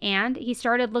 and he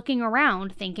started looking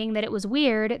around thinking that it was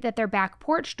weird that their back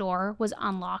porch door was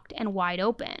unlocked and wide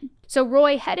open. So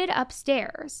Roy headed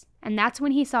upstairs, and that's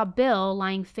when he saw Bill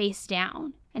lying face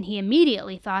down, and he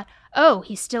immediately thought, oh,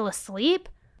 he's still asleep?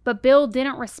 But Bill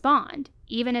didn't respond,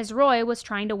 even as Roy was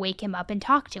trying to wake him up and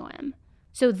talk to him.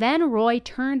 So then Roy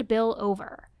turned Bill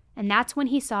over, and that's when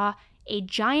he saw a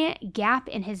giant gap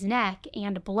in his neck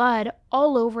and blood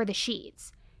all over the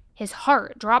sheets. His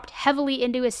heart dropped heavily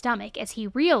into his stomach as he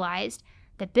realized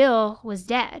that Bill was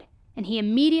dead, and he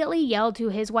immediately yelled to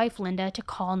his wife Linda to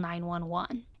call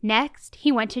 911. Next,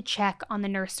 he went to check on the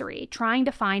nursery, trying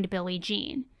to find Billie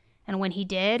Jean. And when he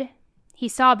did, he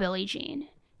saw Billie Jean.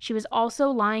 She was also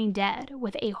lying dead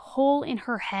with a hole in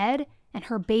her head and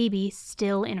her baby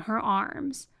still in her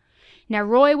arms. Now,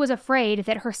 Roy was afraid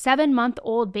that her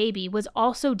 7-month-old baby was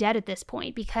also dead at this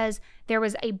point because there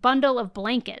was a bundle of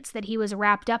blankets that he was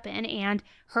wrapped up in and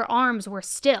her arms were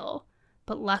still.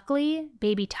 But luckily,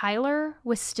 baby Tyler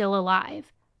was still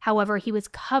alive. However, he was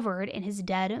covered in his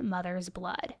dead mother's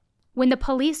blood. When the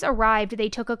police arrived, they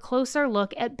took a closer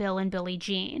look at Bill and Billie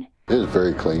Jean. It is a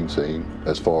very clean scene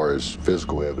as far as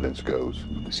physical evidence goes.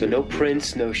 So no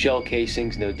prints, no shell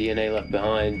casings, no DNA left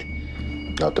behind?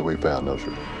 Not that we found, no,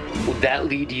 sir. Would that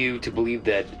lead you to believe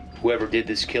that whoever did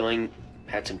this killing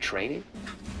had some training?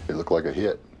 It looked like a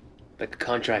hit. Like a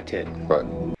contract hit?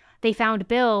 Right. They found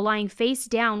Bill lying face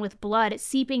down with blood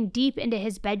seeping deep into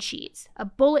his bedsheets, a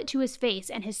bullet to his face,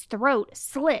 and his throat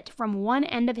slit from one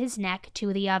end of his neck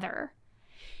to the other.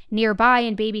 Nearby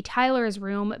in baby Tyler's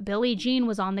room, Billie Jean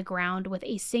was on the ground with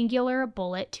a singular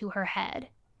bullet to her head.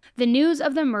 The news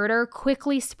of the murder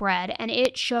quickly spread, and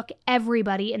it shook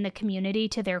everybody in the community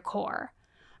to their core.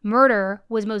 Murder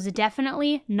was most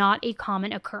definitely not a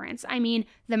common occurrence. I mean,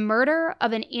 the murder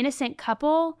of an innocent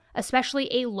couple, especially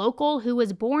a local who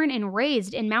was born and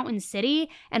raised in Mountain City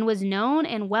and was known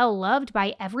and well loved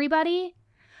by everybody.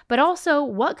 But also,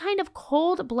 what kind of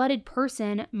cold-blooded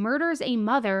person murders a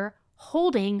mother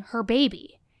holding her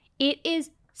baby? It is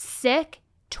sick,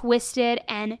 twisted,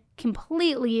 and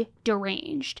completely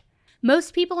deranged.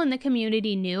 Most people in the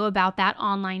community knew about that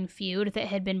online feud that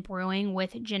had been brewing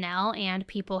with Janelle, and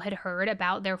people had heard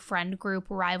about their friend group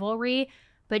rivalry,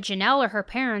 but Janelle or her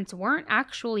parents weren't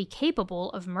actually capable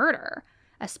of murder,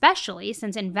 especially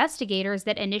since investigators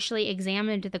that initially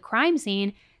examined the crime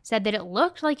scene said that it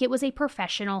looked like it was a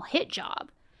professional hit job.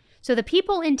 So the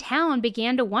people in town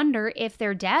began to wonder if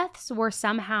their deaths were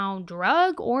somehow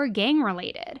drug or gang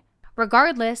related.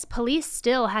 Regardless, police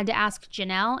still had to ask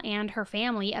Janelle and her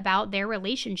family about their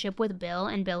relationship with Bill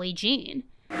and Billie Jean.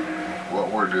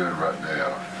 What we're doing right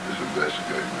now is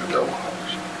investigating a double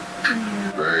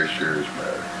homicide. Very serious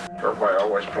matter. Everybody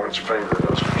always points a finger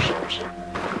at us for something.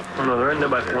 Oh, no, there ain't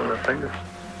nobody pointing their fingers.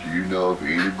 Do you know of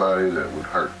anybody that would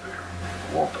hurt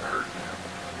them, want to hurt them?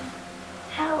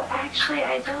 No, actually,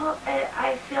 I don't.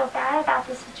 I feel bad about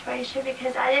the situation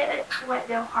because I didn't want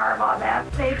no harm on them.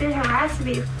 They've been harassing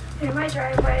me in my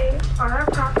driveway, on our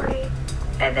property.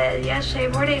 And then yesterday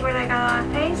morning when I got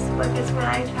on Facebook is when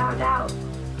I found out.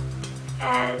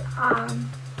 And,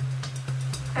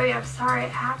 I'm sorry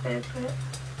it happened, but,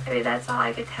 that's all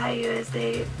I could tell you is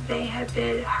they have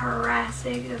been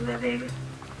harassing the living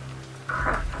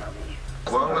crap out of me.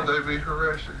 Why would they be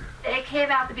harassing you? It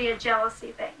came out to be a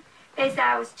jealousy thing. They said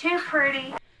I was too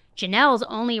pretty. Janelle's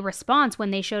only response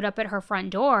when they showed up at her front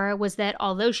door was that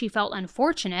although she felt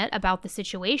unfortunate about the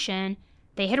situation,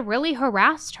 they had really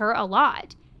harassed her a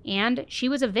lot, and she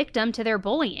was a victim to their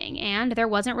bullying, and there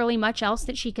wasn't really much else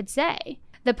that she could say.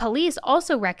 The police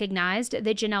also recognized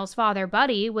that Janelle's father,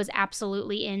 Buddy, was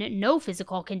absolutely in no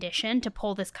physical condition to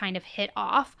pull this kind of hit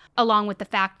off, along with the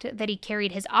fact that he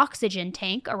carried his oxygen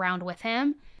tank around with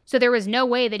him. So there was no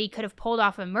way that he could have pulled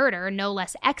off a murder, no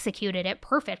less executed it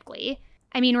perfectly.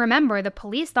 Remember, the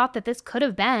police thought that this could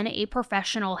have been a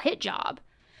professional hit job.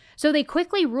 So they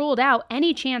quickly ruled out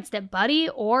any chance that Buddy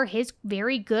or his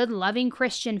very good, loving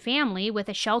Christian family with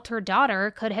a sheltered daughter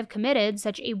could have committed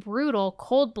such a brutal,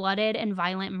 cold-blooded, and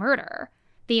violent murder.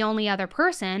 The only other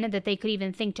person that they could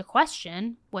even think to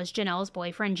question was Janelle's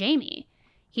boyfriend, Jamie.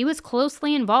 He was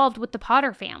closely involved with the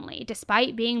Potter family,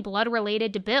 despite being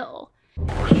blood-related to Bill.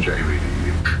 What's Jamie to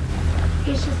you?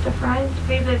 He's just a friend.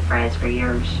 We've been friends for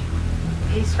years.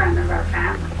 He's friend of our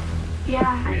family.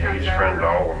 Yeah. Yeah, he's a friend to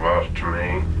all of us, to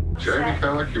me. Jamie kind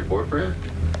of like your boyfriend?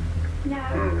 No,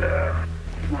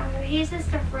 he's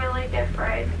just a really good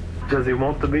friend. Does he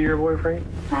want to be your boyfriend?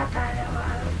 Not that I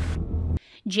know of.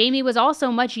 Jamie was also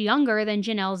much younger than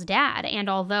Janelle's dad, and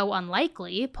although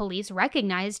unlikely, police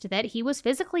recognized that he was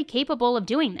physically capable of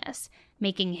doing this,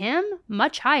 making him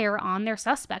much higher on their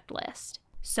suspect list.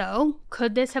 So,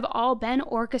 could this have all been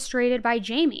orchestrated by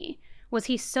Jamie? Was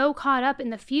he so caught up in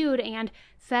the feud and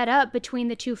fed up between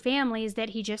the two families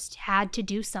that he just had to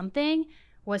do something?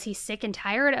 Was he sick and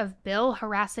tired of Bill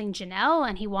harassing Janelle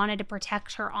and he wanted to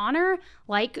protect her honor,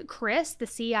 like Chris, the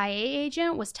CIA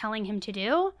agent, was telling him to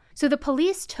do? So the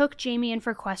police took Jamie in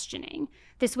for questioning.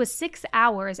 This was 6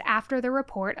 hours after the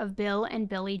report of Bill and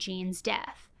Billie Jean's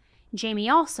death. Jamie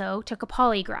also took a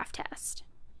polygraph test.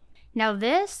 Now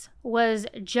this was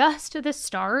just the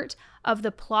start of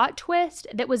the plot twist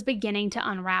that was beginning to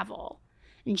unravel.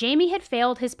 Jamie had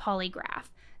failed his polygraph.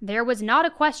 There was not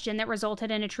a question that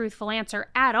resulted in a truthful answer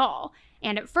at all,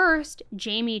 and at first,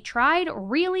 Jamie tried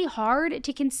really hard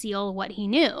to conceal what he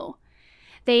knew.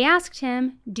 They asked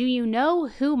him, "Do you know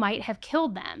who might have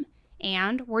killed them?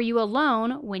 And were you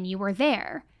alone when you were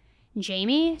there?"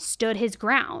 Jamie stood his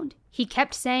ground. He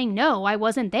kept saying, "No, I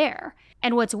wasn't there."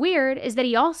 And what's weird is that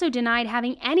he also denied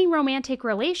having any romantic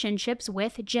relationships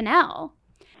with Janelle.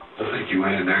 I think you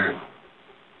went in there.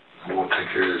 I won't take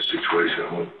care of the situation.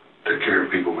 I won't take care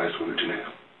of people messing with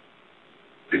Janelle.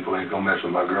 People ain't gonna mess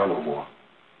with my girl no more.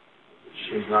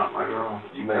 She's not my girl.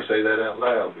 You may say that out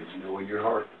loud, but you know in your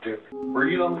heart, were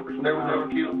you the only person that was ever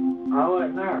killed? I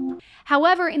wasn't there.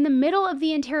 However, in the middle of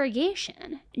the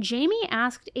interrogation, Jamie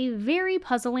asked a very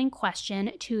puzzling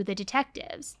question to the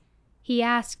detectives. He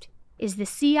asked, "Is the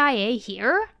CIA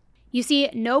here?" You see,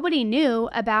 nobody knew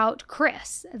about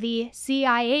Chris, the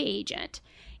CIA agent,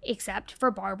 except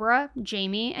for Barbara,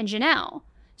 Jamie, and Janelle.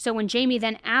 So when Jamie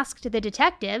then asked the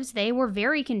detectives, they were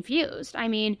very confused.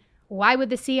 Why would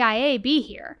the CIA be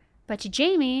here? But to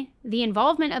Jamie, the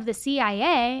involvement of the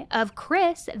CIA, of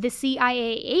Chris, the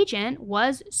CIA agent,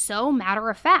 was so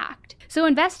matter-of-fact. So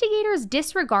investigators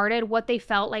disregarded what they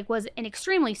felt like was an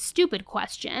extremely stupid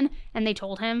question, and they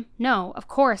told him, "No, of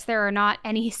course there are not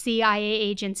any CIA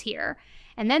agents here."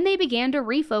 And then they began to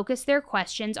refocus their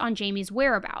questions on Jamie's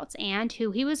whereabouts and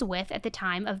who he was with at the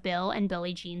time of Bill and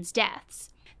Billie Jean's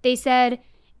deaths. They said,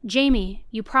 "Jamie,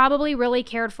 you probably really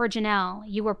cared for Janelle.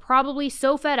 You were probably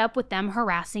so fed up with them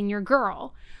harassing your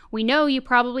girl. We know you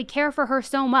probably care for her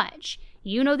so much.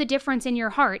 You know the difference in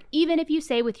your heart, even if you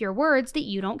say with your words that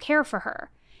you don't care for her.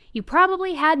 You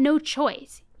probably had no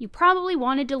choice. You probably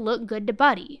wanted to look good to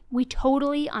Buddy. We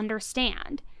totally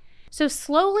understand." So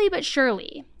slowly but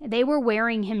surely, they were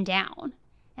wearing him down.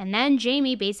 And then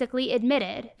Jamie basically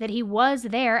admitted that he was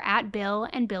there at Bill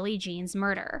and Billie Jean's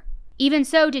murder. Even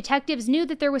so, detectives knew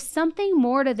that there was something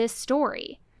more to this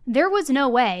story. There was no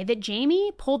way that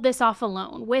Jamie pulled this off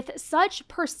alone with such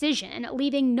precision,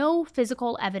 leaving no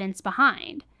physical evidence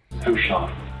behind. Who shot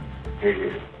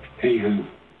him? He who?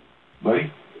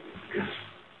 Buddy?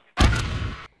 Yes.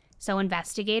 So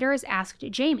investigators asked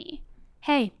Jamie,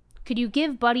 hey, could you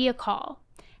give Buddy a call?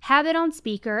 Have it on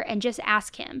speaker and just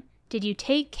ask him, did you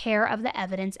take care of the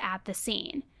evidence at the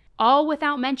scene? All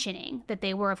without mentioning that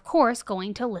they were, of course,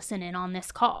 going to listen in on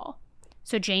this call.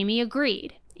 So Jamie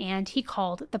agreed, and he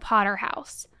called the Potter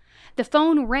house. The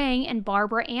phone rang and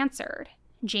Barbara answered.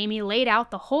 Jamie laid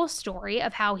out the whole story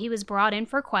of how he was brought in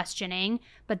for questioning,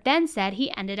 but then said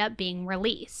he ended up being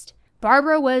released.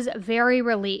 Barbara was very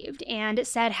relieved and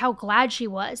said how glad she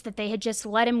was that they had just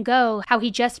let him go, how he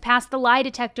just passed the lie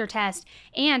detector test,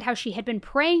 and how she had been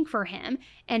praying for him,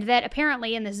 and that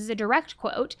apparently, and this is a direct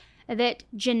quote, that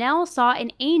Janelle saw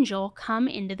an angel come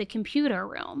into the computer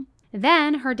room.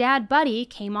 Then her dad, Buddy,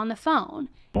 came on the phone.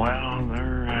 Well,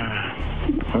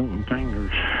 they're pointing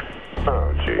fingers.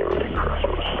 Oh, gee, Merry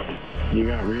Christmas. You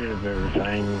got rid of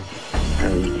everything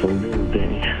as for good,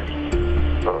 didn't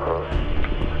you? Uh-huh.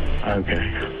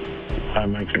 Okay. That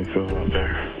makes me feel up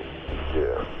there.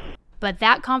 Yeah. But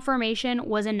that confirmation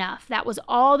was enough. That was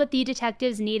all that the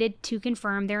detectives needed to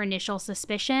confirm their initial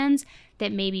suspicions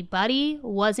that maybe Buddy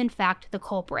was in fact the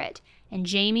culprit, and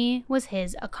Jamie was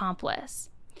his accomplice.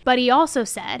 Buddy also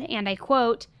said, and I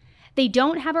quote, "They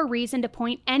don't have a reason to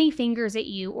point any fingers at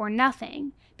you or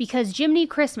nothing. Because Jiminy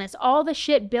Christmas, all the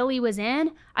shit Billy was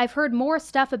in, I've heard more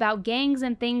stuff about gangs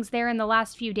and things there in the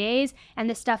last few days and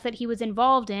the stuff that he was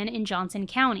involved in Johnson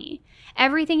County.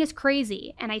 Everything is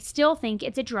crazy, and I still think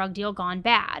it's a drug deal gone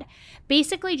bad."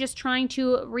 Basically just trying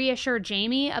to reassure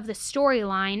Jamie of the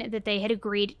storyline that they had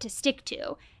agreed to stick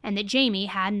to, and that Jamie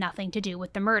had nothing to do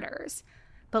with the murders.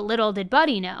 But little did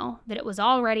Buddy know that it was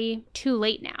already too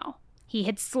late now. He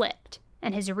had slipped,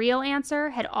 and his real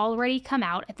answer had already come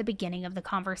out at the beginning of the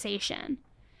conversation.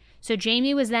 So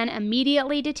Jamie was then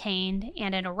immediately detained,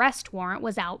 and an arrest warrant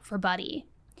was out for Buddy.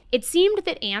 It seemed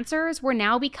that answers were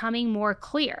now becoming more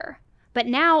clear, but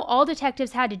now all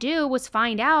detectives had to do was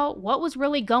find out what was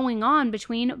really going on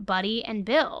between Buddy and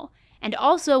Bill, and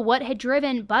also what had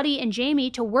driven Buddy and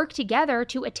Jamie to work together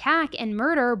to attack and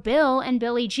murder Bill and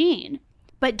Billie Jean.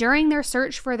 But during their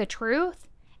search for the truth,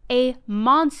 a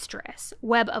monstrous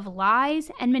web of lies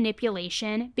and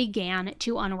manipulation began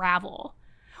to unravel.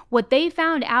 What they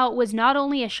found out was not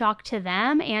only a shock to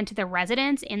them and to the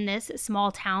residents in this small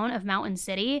town of Mountain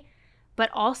City, but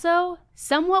also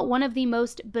somewhat one of the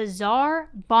most bizarre,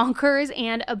 bonkers,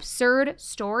 and absurd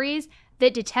stories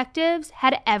that detectives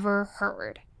had ever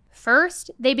heard.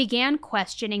 First, they began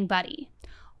questioning Buddy.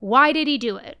 Why did he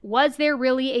do it? Was there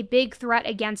really a big threat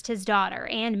against his daughter,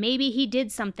 and maybe he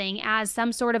did something as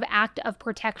some sort of act of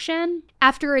protection?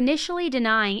 After initially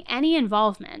denying any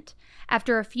involvement,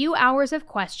 after a few hours of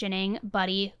questioning,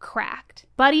 Buddy cracked.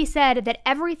 Buddy said that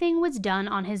everything was done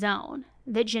on his own,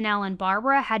 that Janelle and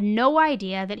Barbara had no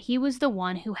idea that he was the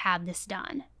one who had this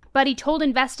done. Buddy told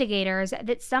investigators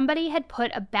that somebody had put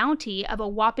a bounty of a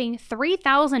whopping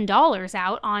 $3,000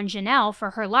 out on Janelle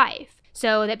for her life,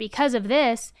 so that because of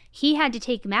this, he had to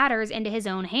take matters into his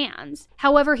own hands.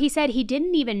 However, he said he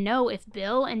didn't even know if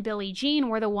Bill and Billie Jean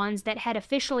were the ones that had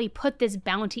officially put this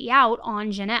bounty out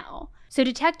on Janelle. So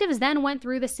detectives then went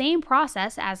through the same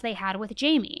process as they had with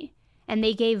Jamie, and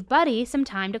they gave Buddy some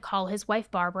time to call his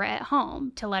wife Barbara at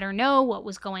home to let her know what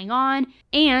was going on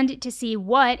and to see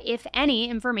what, if any,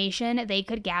 information they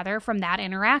could gather from that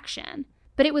interaction.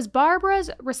 But it was Barbara's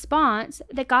response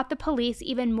that got the police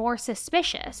even more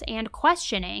suspicious and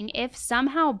questioning if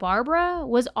somehow Barbara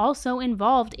was also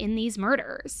involved in these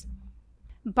murders.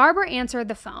 Barbara answered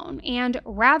the phone, and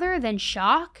rather than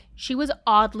shock, she was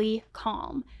oddly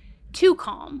calm. Too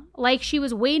calm, like she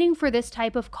was waiting for this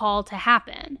type of call to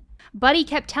happen. Buddy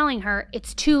kept telling her,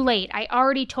 "It's too late, I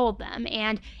already told them,"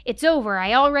 and "It's over,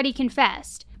 I already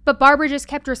confessed." But Barbara just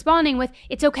kept responding with,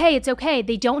 it's okay,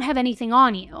 they don't have anything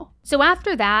on you." So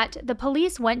after that, the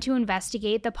police went to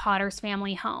investigate the Potter's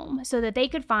family home so that they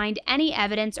could find any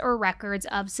evidence or records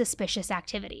of suspicious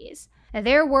activities.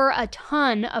 There were a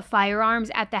ton of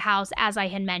firearms at the house, as I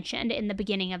had mentioned in the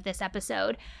beginning of this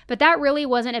episode, but that really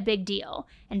wasn't a big deal,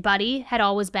 and Buddy had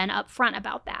always been upfront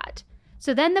about that.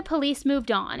 So then the police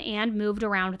moved on and moved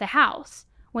around the house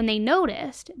when they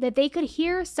noticed that they could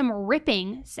hear some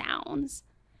ripping sounds.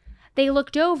 They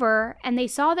looked over and they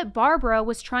saw that Barbara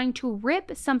was trying to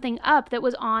rip something up that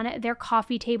was on their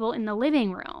coffee table in the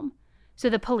living room. So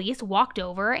the police walked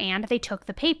over and they took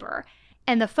the paper.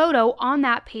 And the photo on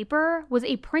that paper was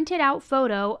a printed out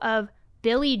photo of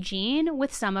Billie Jean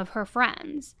with some of her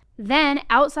friends. Then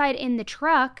outside in the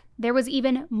truck, there was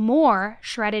even more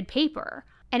shredded paper,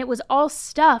 and it was all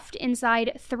stuffed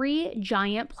inside 3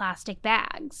 giant plastic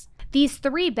bags. These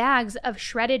 3 bags of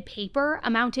shredded paper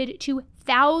amounted to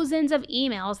thousands of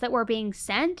emails that were being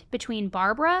sent between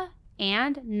Barbara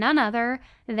and none other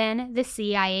than the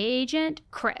CIA agent,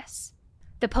 Chris.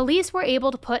 The police were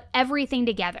able to put everything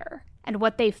together, and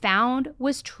what they found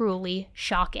was truly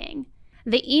shocking.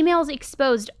 The emails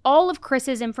exposed all of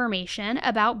Chris's information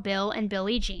about Bill and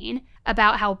Billie Jean,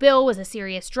 about how Bill was a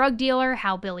serious drug dealer,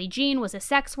 how Billie Jean was a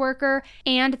sex worker,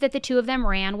 and that the two of them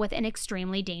ran with an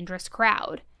extremely dangerous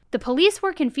crowd. The police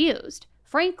were confused,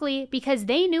 frankly, because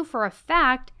they knew for a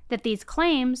fact that these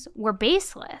claims were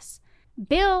baseless.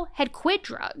 Bill had quit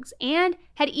drugs and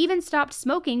had even stopped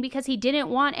smoking because he didn't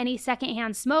want any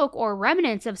secondhand smoke or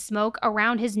remnants of smoke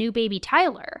around his new baby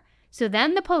Tyler. So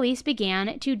then the police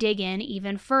began to dig in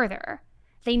even further.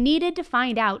 They needed to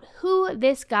find out who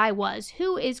this guy was.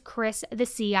 Who is Chris, the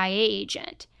CIA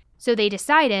agent? So they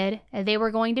decided they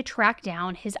were going to track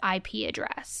down his IP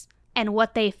address. And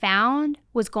what they found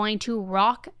was going to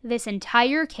rock this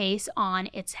entire case on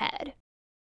its head.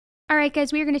 All right,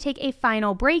 guys, we are going to take a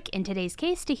final break in today's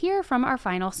case to hear from our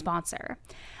final sponsor.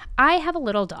 I have a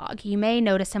little dog. You may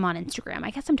notice him on Instagram.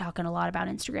 I guess I'm talking a lot about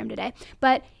Instagram today,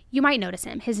 but you might notice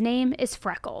him. His name is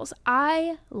Freckles.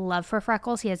 I love for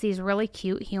Freckles. He has these really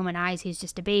cute human eyes. He's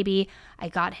just a baby. I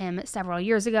got him several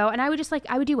years ago, and I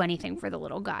would do anything for the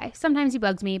little guy. Sometimes he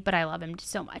bugs me, but I love him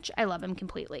so much. I love him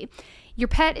completely. Your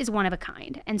pet is one of a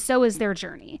kind, and so is their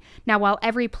journey. Now, while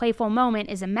every playful moment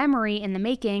is a memory in the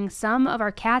making, some of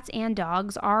our cats and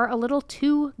dogs are a little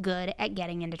too good at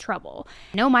getting into trouble.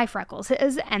 I know my Freckles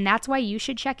is, and that's why you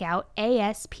should check out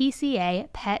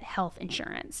ASPCA Pet Health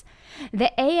Insurance.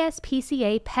 The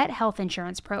ASPCA Pet Health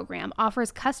Insurance Program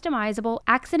offers customizable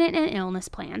accident and illness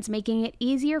plans, making it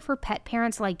easier for pet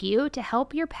parents like you to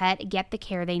help your pet get the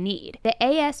care they need. The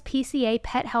ASPCA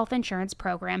Pet Health Insurance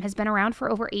Program has been around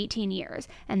for over 18 years,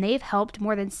 and they've helped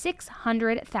more than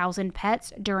 600,000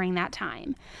 pets during that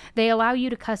time. They allow you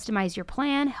to customize your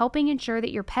plan, helping ensure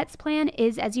that your pet's plan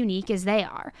is as unique as they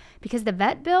are, because the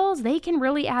vet bills, they can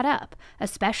really add up,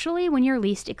 especially when you're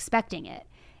least expecting it.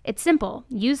 It's simple.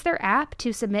 Use their app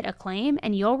to submit a claim,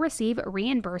 and you'll receive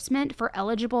reimbursement for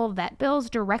eligible vet bills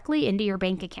directly into your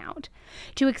bank account.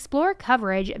 To explore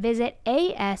coverage, visit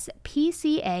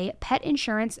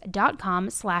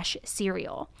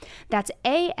aspcapetinsurance.com/serial. That's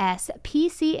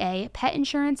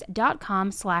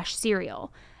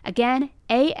aspcapetinsurance.com/serial. Again,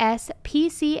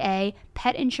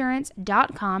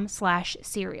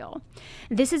 aspcapetinsurance.com/serial.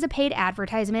 This is a paid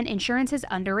advertisement. Insurance is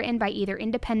underwritten by either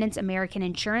Independence American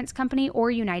Insurance Company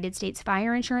or United States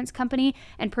Fire Insurance Company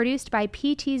and produced by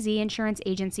PTZ Insurance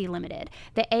Agency Limited.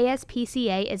 The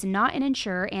ASPCA is not an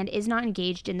insurer and is not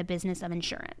engaged in the business of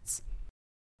insurance.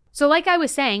 So like I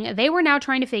was saying, they were now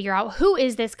trying to figure out, who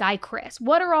is this guy Chris?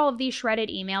 What are all of these shredded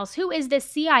emails? Who is this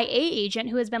CIA agent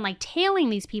who has been tailing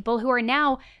these people who are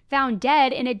now found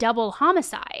dead in a double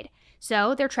homicide?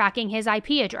 So they're tracking his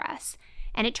IP address.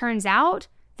 And it turns out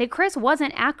that Chris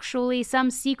wasn't actually some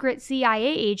secret CIA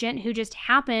agent who just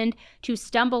happened to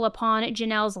stumble upon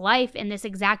Janelle's life in this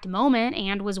exact moment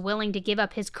and was willing to give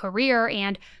up his career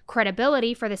and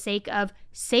credibility for the sake of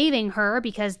saving her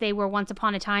because they were once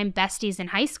upon a time besties in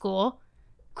high school.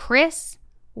 Chris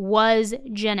was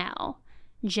Janelle.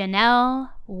 Janelle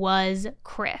was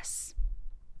Chris.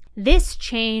 This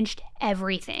changed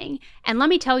everything. And let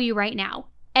me tell you right now,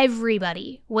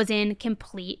 everybody was in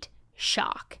complete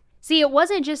shock. See, it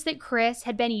wasn't just that Chris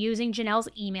had been using Janelle's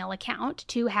email account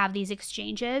to have these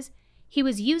exchanges. He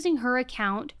was using her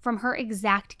account from her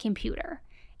exact computer,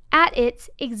 at its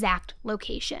exact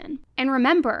location. And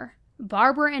remember,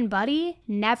 Barbara and Buddy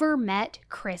never met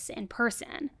Chris in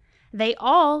person. They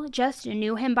all just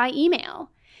knew him by email.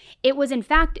 It was in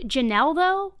fact Janelle,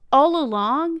 though, all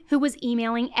along, who was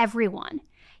emailing everyone,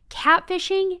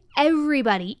 catfishing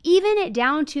everybody, even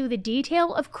down to the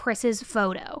detail of Chris's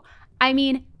photo. I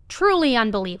mean, truly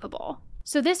unbelievable.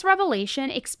 So this revelation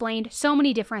explained so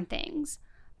many different things,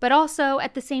 but also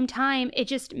at the same time, it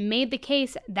just made the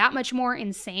case that much more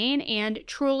insane and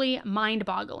truly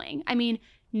mind-boggling. I mean,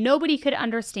 nobody could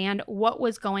understand what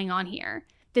was going on here.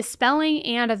 The spelling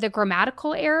and the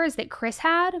grammatical errors that Chris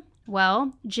had,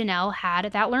 well, Janelle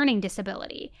had that learning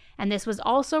disability, and this was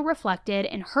also reflected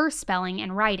in her spelling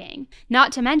and writing.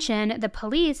 Not to mention, the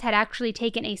police had actually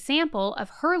taken a sample of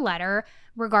her letter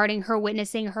regarding her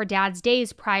witnessing her dad's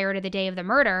days prior to the day of the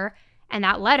murder, and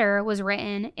that letter was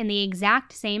written in the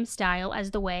exact same style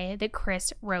as the way that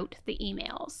Chris wrote the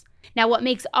emails. Now, what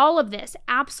makes all of this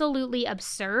absolutely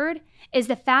absurd is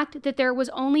the fact that there was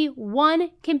only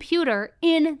one computer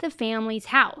in the family's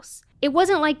house. It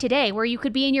wasn't like today where you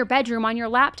could be in your bedroom on your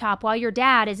laptop while your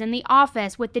dad is in the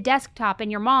office with the desktop and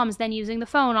your mom's then using the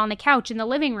phone on the couch in the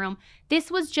living room.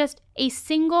 This was just a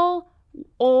single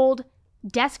old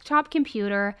desktop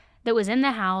computer that was in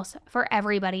the house for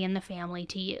everybody in the family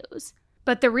to use.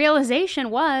 But the realization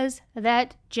was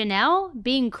that Janelle,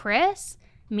 being Chris,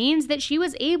 means that she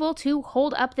was able to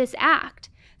hold up this act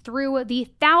through the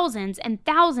thousands and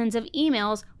thousands of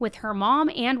emails with her mom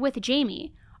and with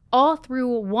Jamie, all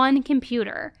through one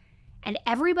computer. And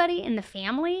everybody in the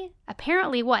family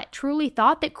apparently truly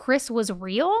thought that Chris was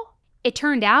real? It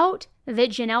turned out that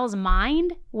Janelle's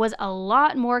mind was a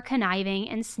lot more conniving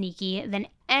and sneaky than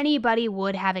anybody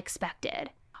would have expected.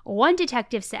 One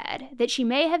detective said that she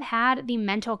may have had the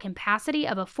mental capacity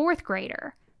of a 4th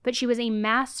grader, but she was a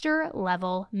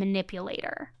master-level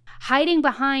manipulator. Hiding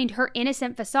behind her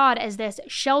innocent facade as this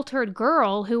sheltered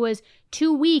girl who was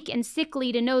too weak and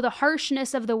sickly to know the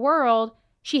harshness of the world,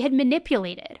 she had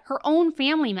manipulated her own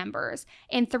family members,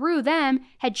 and through them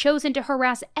had chosen to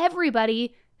harass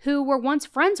everybody who were once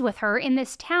friends with her in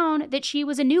this town that she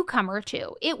was a newcomer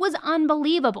to. It was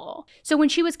unbelievable. So when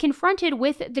she was confronted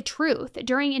with the truth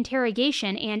during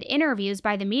interrogation and interviews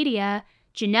by the media,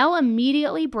 Janelle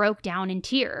immediately broke down in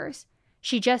tears.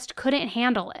 She just couldn't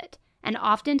handle it. And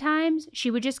oftentimes,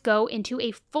 she would just go into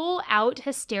a full-out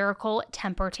hysterical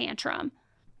temper tantrum.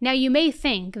 Now, you may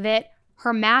think that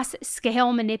her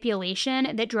mass-scale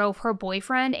manipulation that drove her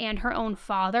boyfriend and her own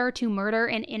father to murder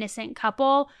an innocent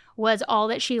couple was all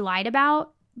that she lied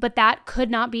about, but that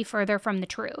could not be further from the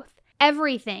truth.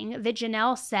 Everything that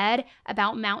Janelle said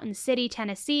about Mountain City,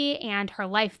 Tennessee, and her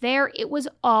life there, it was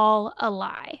all a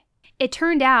lie. It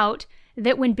turned out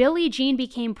that when Billie Jean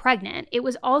became pregnant, it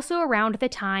was also around the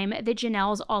time that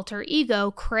Janelle's alter ego,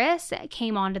 Chris,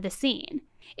 came onto the scene.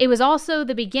 It was also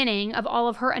the beginning of all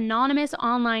of her anonymous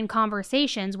online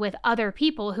conversations with other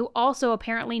people who also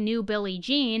apparently knew Billie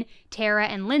Jean, Tara,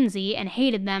 and Lindsay, and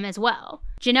hated them as well.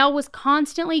 Janelle was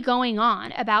constantly going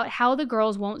on about how the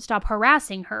girls won't stop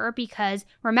harassing her because,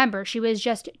 remember, she was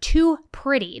just too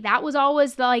pretty. That was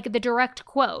always the direct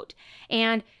quote.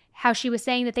 And how she was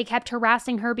saying that they kept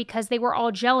harassing her because they were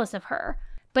all jealous of her.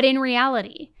 But in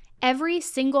reality, every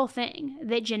single thing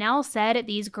that Janelle said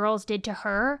these girls did to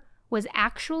her was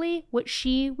actually what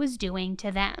she was doing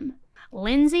to them.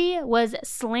 Lindsay was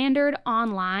slandered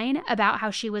online about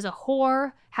how she was a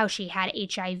whore, how she had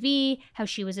HIV, how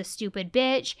she was a stupid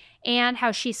bitch, and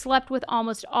how she slept with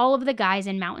almost all of the guys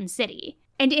in Mountain City.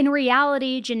 And in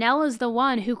reality, Janelle is the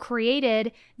one who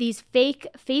created these fake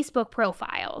Facebook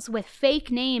profiles with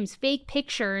fake names, fake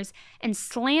pictures, and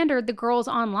slandered the girls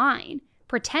online,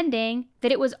 pretending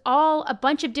that it was all a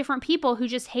bunch of different people who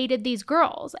just hated these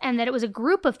girls and that it was a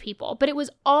group of people, but it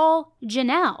was all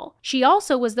Janelle. She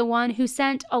also was the one who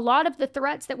sent a lot of the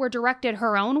threats that were directed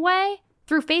her own way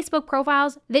through Facebook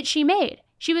profiles that she made.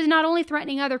 She was not only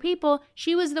threatening other people,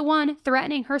 she was the one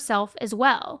threatening herself as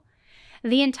well.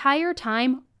 The entire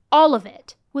time, all of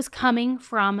it was coming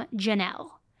from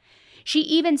Janelle. She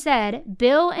even said,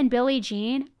 "Bill and Billie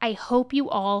Jean, I hope you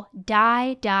all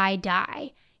die, die,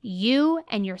 die. You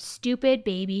and your stupid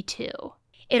baby too."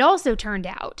 It also turned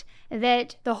out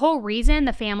that the whole reason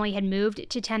the family had moved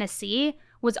to Tennessee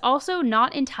was also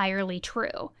not entirely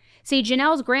true. See,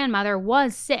 Janelle's grandmother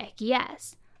was sick,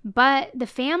 yes, but the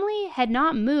family had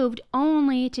not moved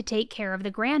only to take care of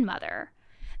the grandmother.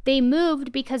 They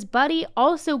moved because Buddy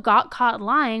also got caught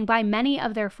lying by many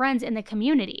of their friends in the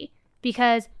community,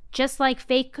 because just like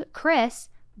fake Chris,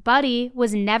 Buddy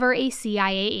was never a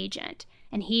CIA agent,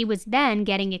 and he was then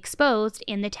getting exposed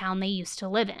in the town they used to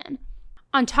live in.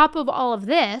 On top of all of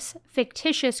this,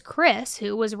 fictitious Chris,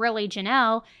 who was really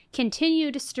Janelle,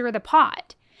 continued to stir the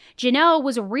pot. Janelle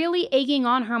was really egging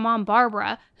on her mom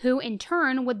Barbara, who in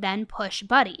turn would then push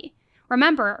Buddy.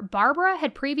 Remember, Barbara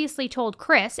had previously told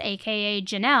Chris, aka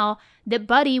Janelle, that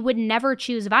Buddy would never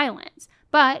choose violence,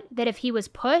 but that if he was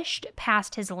pushed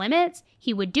past his limits,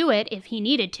 he would do it if he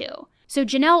needed to. So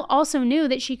Janelle also knew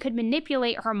that she could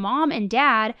manipulate her mom and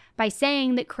dad by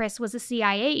saying that Chris was a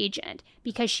CIA agent,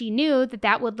 because she knew that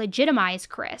that would legitimize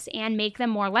Chris and make them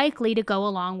more likely to go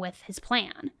along with his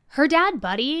plan. Her dad,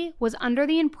 Buddy, was under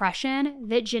the impression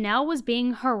that Janelle was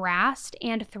being harassed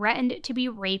and threatened to be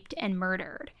raped and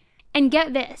murdered. And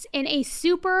get this, in a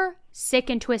super sick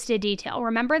and twisted detail,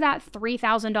 remember that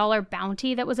 $3,000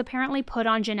 bounty that was apparently put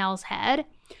on Janelle's head?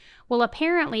 Well,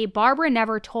 apparently, Barbara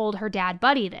never told her dad,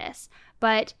 Buddy, this,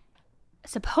 but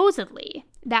supposedly,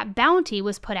 that bounty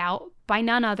was put out by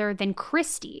none other than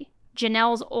Christy,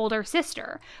 Janelle's older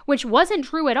sister, which wasn't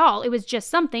true at all. It was just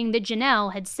something that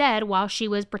Janelle had said while she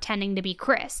was pretending to be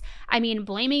Chris. I mean,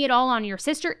 blaming it all on your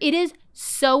sister, it is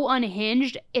so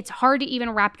unhinged, it's hard to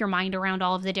even wrap your mind around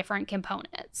all of the different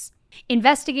components.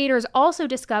 Investigators also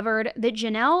discovered that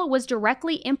Janelle was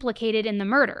directly implicated in the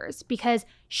murders because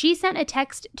she sent a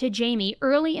text to Jamie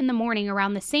early in the morning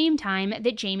around the same time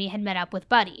that Jamie had met up with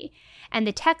Buddy. And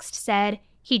the text said,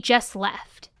 "He just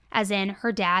left," as in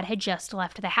her dad had just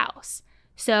left the house.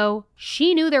 So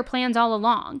she knew their plans all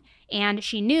along, and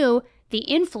she knew the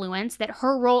influence that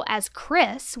her role as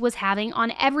Chris was having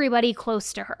on everybody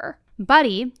close to her.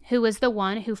 Buddy, who was the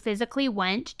one who physically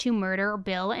went to murder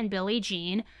Bill and Billie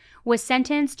Jean, was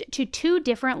sentenced to 2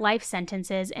 different life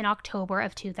sentences in October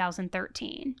of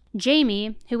 2013.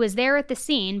 Jamie, who was there at the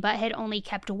scene but had only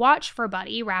kept watch for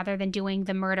Buddy rather than doing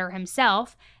the murder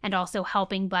himself, and also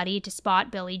helping Buddy to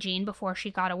spot Billie Jean before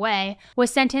she got away, was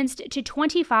sentenced to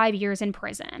 25 years in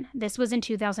prison. This was in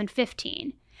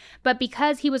 2015. But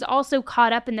because he was also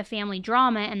caught up in the family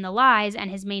drama and the lies, and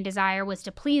his main desire was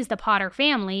to please the Potter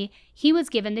family, he was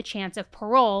given the chance of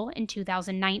parole in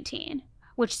 2019.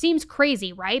 Which seems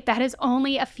crazy, right? That is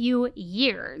only a few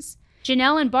years.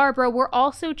 Janelle and Barbara were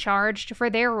also charged for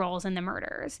their roles in the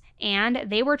murders, and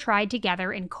they were tried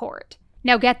together in court.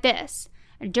 Now get this.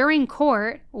 During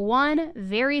court, one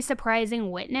very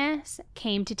surprising witness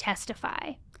came to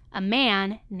testify. A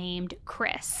man named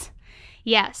Chris.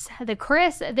 Yes, the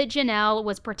Chris that Janelle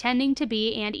was pretending to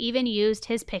be and even used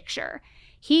his picture.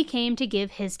 He came to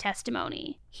give his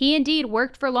testimony. He indeed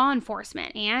worked for law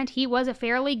enforcement, and he was a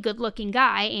fairly good-looking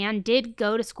guy and did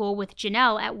go to school with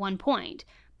Janelle at one point,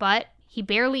 but he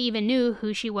barely even knew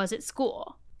who she was at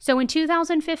school. So in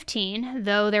 2015,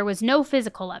 though there was no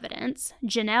physical evidence,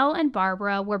 Janelle and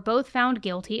Barbara were both found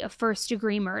guilty of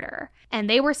first-degree murder, and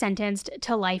they were sentenced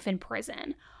to life in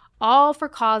prison, all for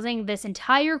causing this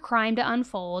entire crime to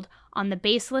unfold on the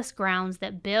baseless grounds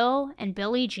that Bill and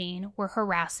Billie Jean were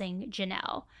harassing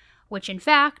Janelle, which in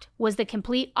fact was the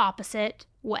complete opposite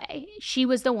way. She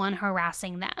was the one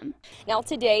harassing them. Now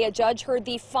today, a judge heard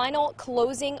the final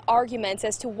closing arguments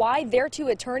as to why their 2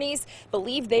 attorneys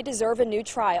believe they deserve a new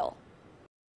trial.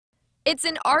 It's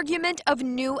an argument of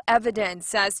new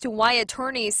evidence as to why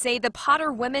attorneys say the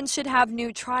Potter women should have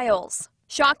new trials.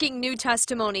 Shocking new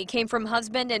testimony came from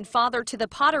husband and father to the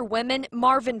Potter women,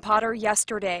 Marvin Potter,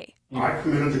 yesterday. I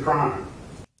committed the crime.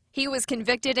 He was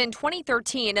convicted in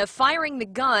 2013 of firing the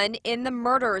gun in the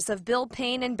murders of Bill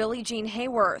Payne and Billie Jean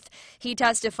Hayworth. He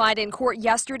testified in court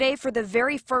yesterday for the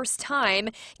very first time,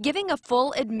 giving a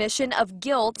full admission of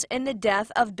guilt in the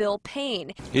death of Bill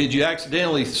Payne. Did you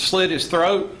accidentally slit his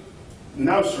throat?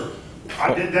 No, sir.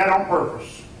 I did that on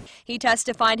purpose. He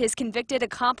testified his convicted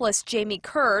accomplice, Jamie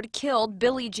Curd, killed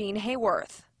Billie Jean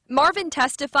Hayworth. Marvin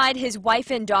testified his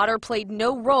wife and daughter played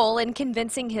no role in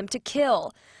convincing him to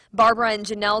kill. Barbara and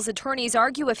Janelle's attorneys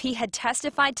argue if he had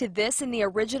testified to this in the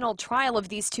original trial of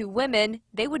these 2 women,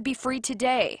 they would be free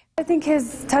today. I think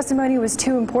his testimony was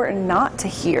too important not to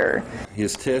hear.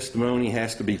 His testimony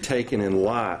has to be taken in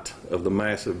light of the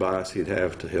massive advice he'd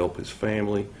have to help his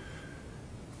family,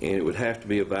 and it would have to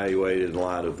be evaluated in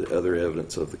light of the other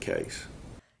evidence of the case.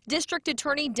 District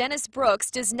Attorney Dennis Brooks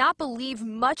does not believe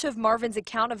much of Marvin's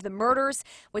account of the murders,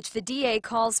 which the DA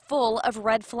calls full of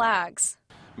red flags.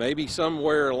 Maybe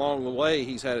somewhere along the way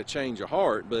he's had a change of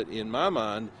heart, but in my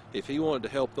mind, if he wanted to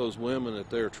help those women at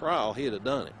their trial, he'd have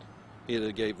done it. He'd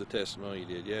have gave the testimony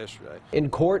he did yesterday. In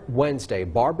court Wednesday,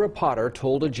 Barbara Potter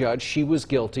told a judge she was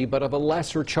guilty but of a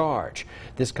lesser charge.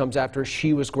 This comes after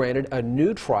she was granted a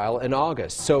new trial in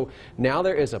August. So now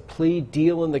there is a plea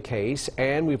deal in the case,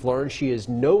 and we've learned she is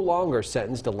no longer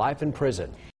sentenced to life in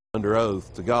prison. Under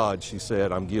oath to God, she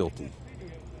said, "I'm guilty.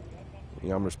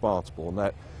 I'm responsible." And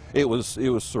that it was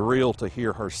surreal to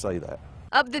hear her say that.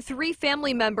 Of the 3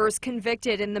 family members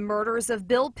convicted in the murders of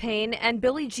Bill Payne and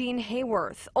Billie Jean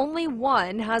Hayworth, only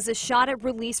one has a shot at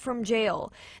release from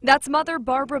jail. That's mother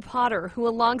Barbara Potter, who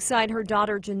alongside her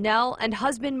daughter Janelle and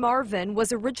husband Marvin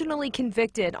was originally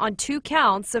convicted on 2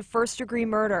 counts of first-degree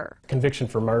murder. Conviction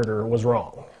for murder was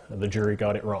wrong. The jury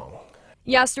got it wrong.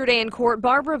 Yesterday in court,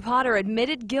 Barbara Potter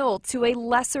admitted guilt to a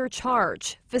lesser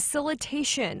charge,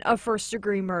 facilitation of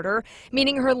first-degree murder,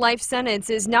 meaning her life sentence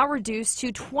is now reduced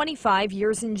to 25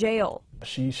 years in jail.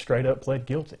 She straight up pled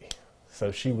guilty,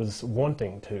 so she was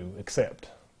wanting to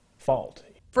accept fault.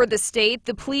 For the state,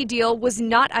 the plea deal was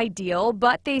not ideal,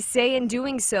 but they say in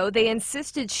doing so, they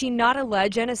insisted she not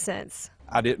allege innocence.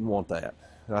 I didn't want that.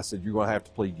 And I said, you're going to have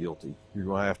to plead guilty. You're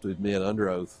going to have to admit under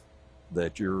oath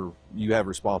that you have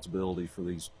responsibility for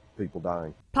these people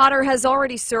dying. Potter has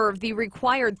already served the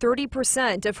required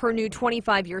 30% of her new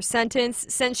 25-year sentence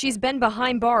since she's been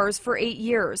behind bars for 8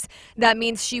 years. That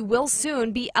means she will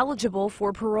soon be eligible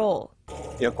for parole.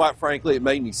 You know, quite frankly, it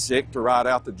made me sick to write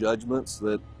out the judgments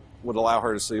that would allow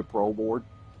her to see a parole board.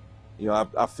 You know,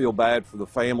 I feel bad for the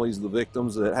families of the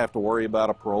victims that have to worry about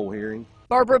a parole hearing.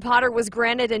 Barbara Potter was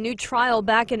granted a new trial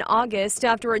back in August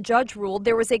after a judge ruled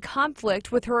there was a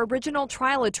conflict with her original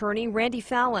trial attorney, Randy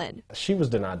Fallon. She was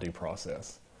denied due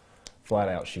process. Flat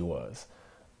out she was.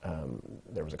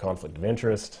 There was a conflict of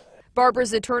interest.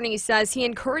 Barbara's attorney says he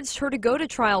encouraged her to go to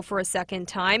trial for a second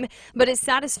time, but is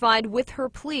satisfied with her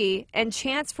plea and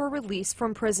chance for release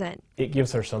from prison. It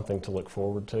gives her something to look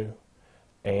forward to,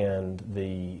 and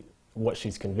what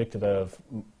she's convicted of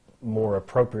more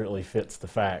appropriately fits the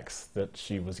facts that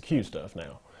she was accused of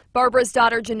now. Barbara's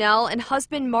daughter Janelle and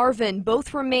husband Marvin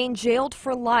both remain jailed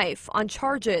for life on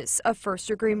charges of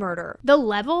first-degree murder. The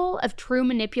level of true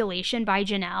manipulation by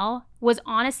Janelle was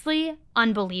honestly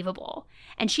unbelievable.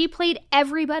 And she played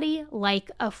everybody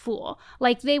like a fool,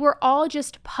 like they were all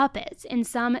just puppets in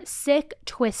some sick,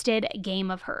 twisted game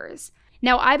of hers.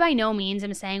 Now, I by no means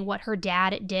am saying what her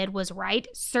dad did was right.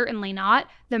 Certainly not.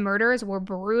 The murders were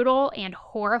brutal and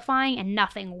horrifying, and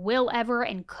nothing will ever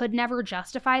and could never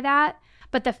justify that.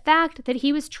 But the fact that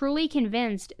he was truly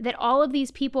convinced that all of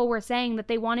these people were saying that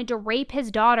they wanted to rape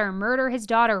his daughter, murder his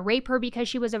daughter, rape her because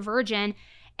she was a virgin,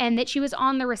 and that she was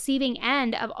on the receiving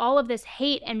end of all of this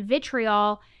hate and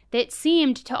vitriol that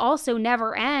seemed to also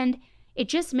never end, it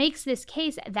just makes this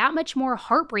case that much more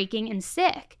heartbreaking and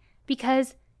sick,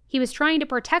 because he was trying to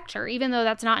protect her. Even though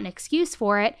that's not an excuse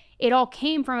for it, it all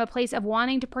came from a place of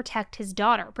wanting to protect his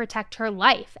daughter, protect her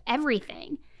life,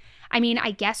 everything. I mean,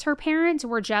 I guess her parents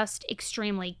were just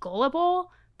extremely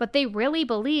gullible, but they really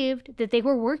believed that they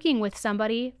were working with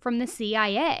somebody from the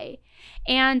CIA.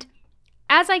 And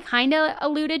as I kind of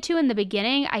alluded to in the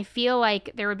beginning, I feel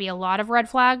like there would be a lot of red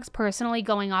flags personally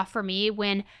going off for me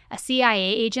when a CIA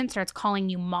agent starts calling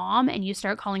you mom and you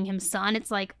start calling him son.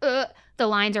 It's like, the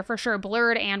lines are for sure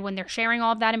blurred. And when they're sharing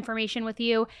all of that information with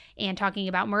you and talking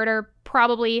about murder,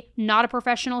 probably not a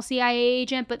professional CIA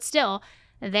agent, but still,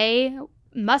 they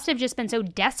must have just been so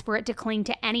desperate to cling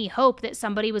to any hope that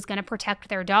somebody was going to protect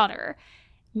their daughter.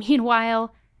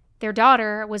 Meanwhile, their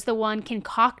daughter was the one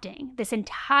concocting this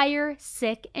entire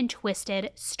sick and twisted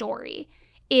story.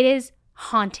 It is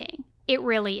haunting. It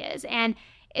really is. And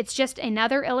it's just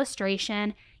another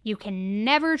illustration. You can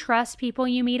never trust people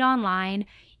you meet online.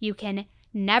 You can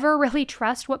never really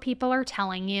trust what people are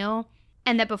telling you.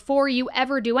 And that before you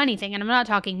ever do anything, and I'm not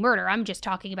talking murder, I'm just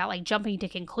talking about like jumping to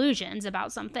conclusions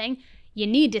about something, you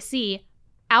need to see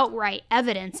outright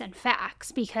evidence and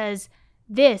facts, because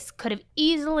this could have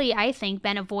easily, I think,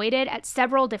 been avoided at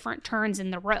several different turns in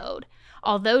the road.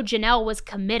 Although Janelle was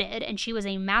committed and she was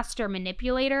a master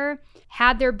manipulator,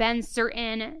 had there been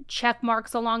certain check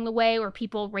marks along the way or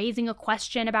people raising a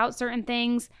question about certain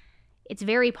things, it's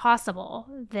very possible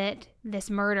that this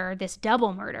murder, this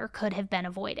double murder, could have been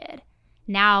avoided.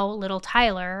 Now, little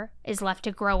Tyler is left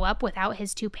to grow up without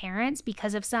his two parents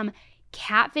because of some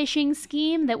catfishing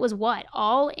scheme that was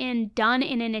all done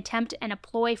in an attempt and a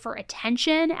ploy for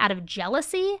attention out of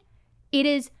jealousy. It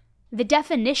is the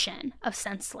definition of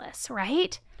senseless,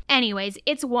 right? Anyways,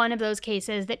 it's one of those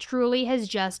cases that truly has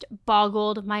just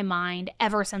boggled my mind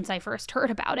ever since I first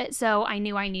heard about it, so I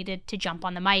knew I needed to jump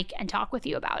on the mic and talk with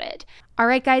you about it. All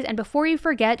right, guys, and before you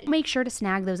forget, make sure to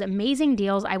snag those amazing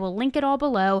deals. I will link it all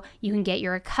below. You can get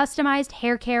your customized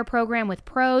hair care program with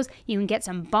pros, you can get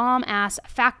some bomb-ass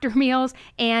factor meals,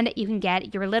 and you can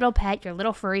get your little pet, your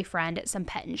little furry friend, some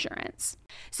pet insurance.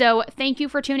 So thank you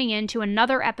for tuning in to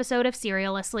another episode of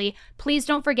Serialously. Please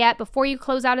don't forget, before you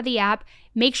close out of the app,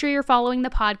 make sure you're following the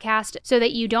podcast so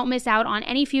that you don't miss out on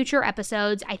any future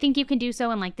episodes. I think you can do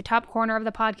so in like the top corner of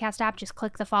the podcast app. Just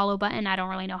click the follow button. I don't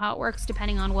really know how it works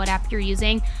depending on what app you're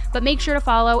using, but make sure to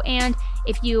follow. And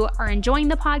if you are enjoying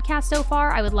the podcast so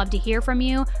far, I would love to hear from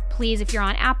you. Please, if you're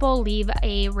on Apple, leave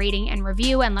a rating and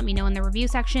review and let me know in the review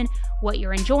section what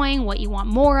you're enjoying, what you want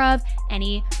more of,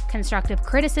 any constructive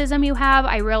criticism you have.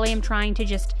 I really am trying to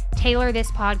just tailor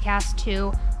this podcast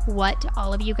to what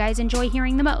all of you guys enjoy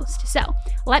hearing the most. So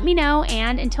let me know,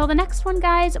 and until the next one,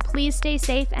 guys, please stay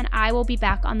safe, and I will be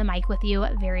back on the mic with you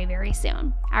very, very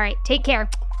soon. All right, take care.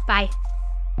 Bye.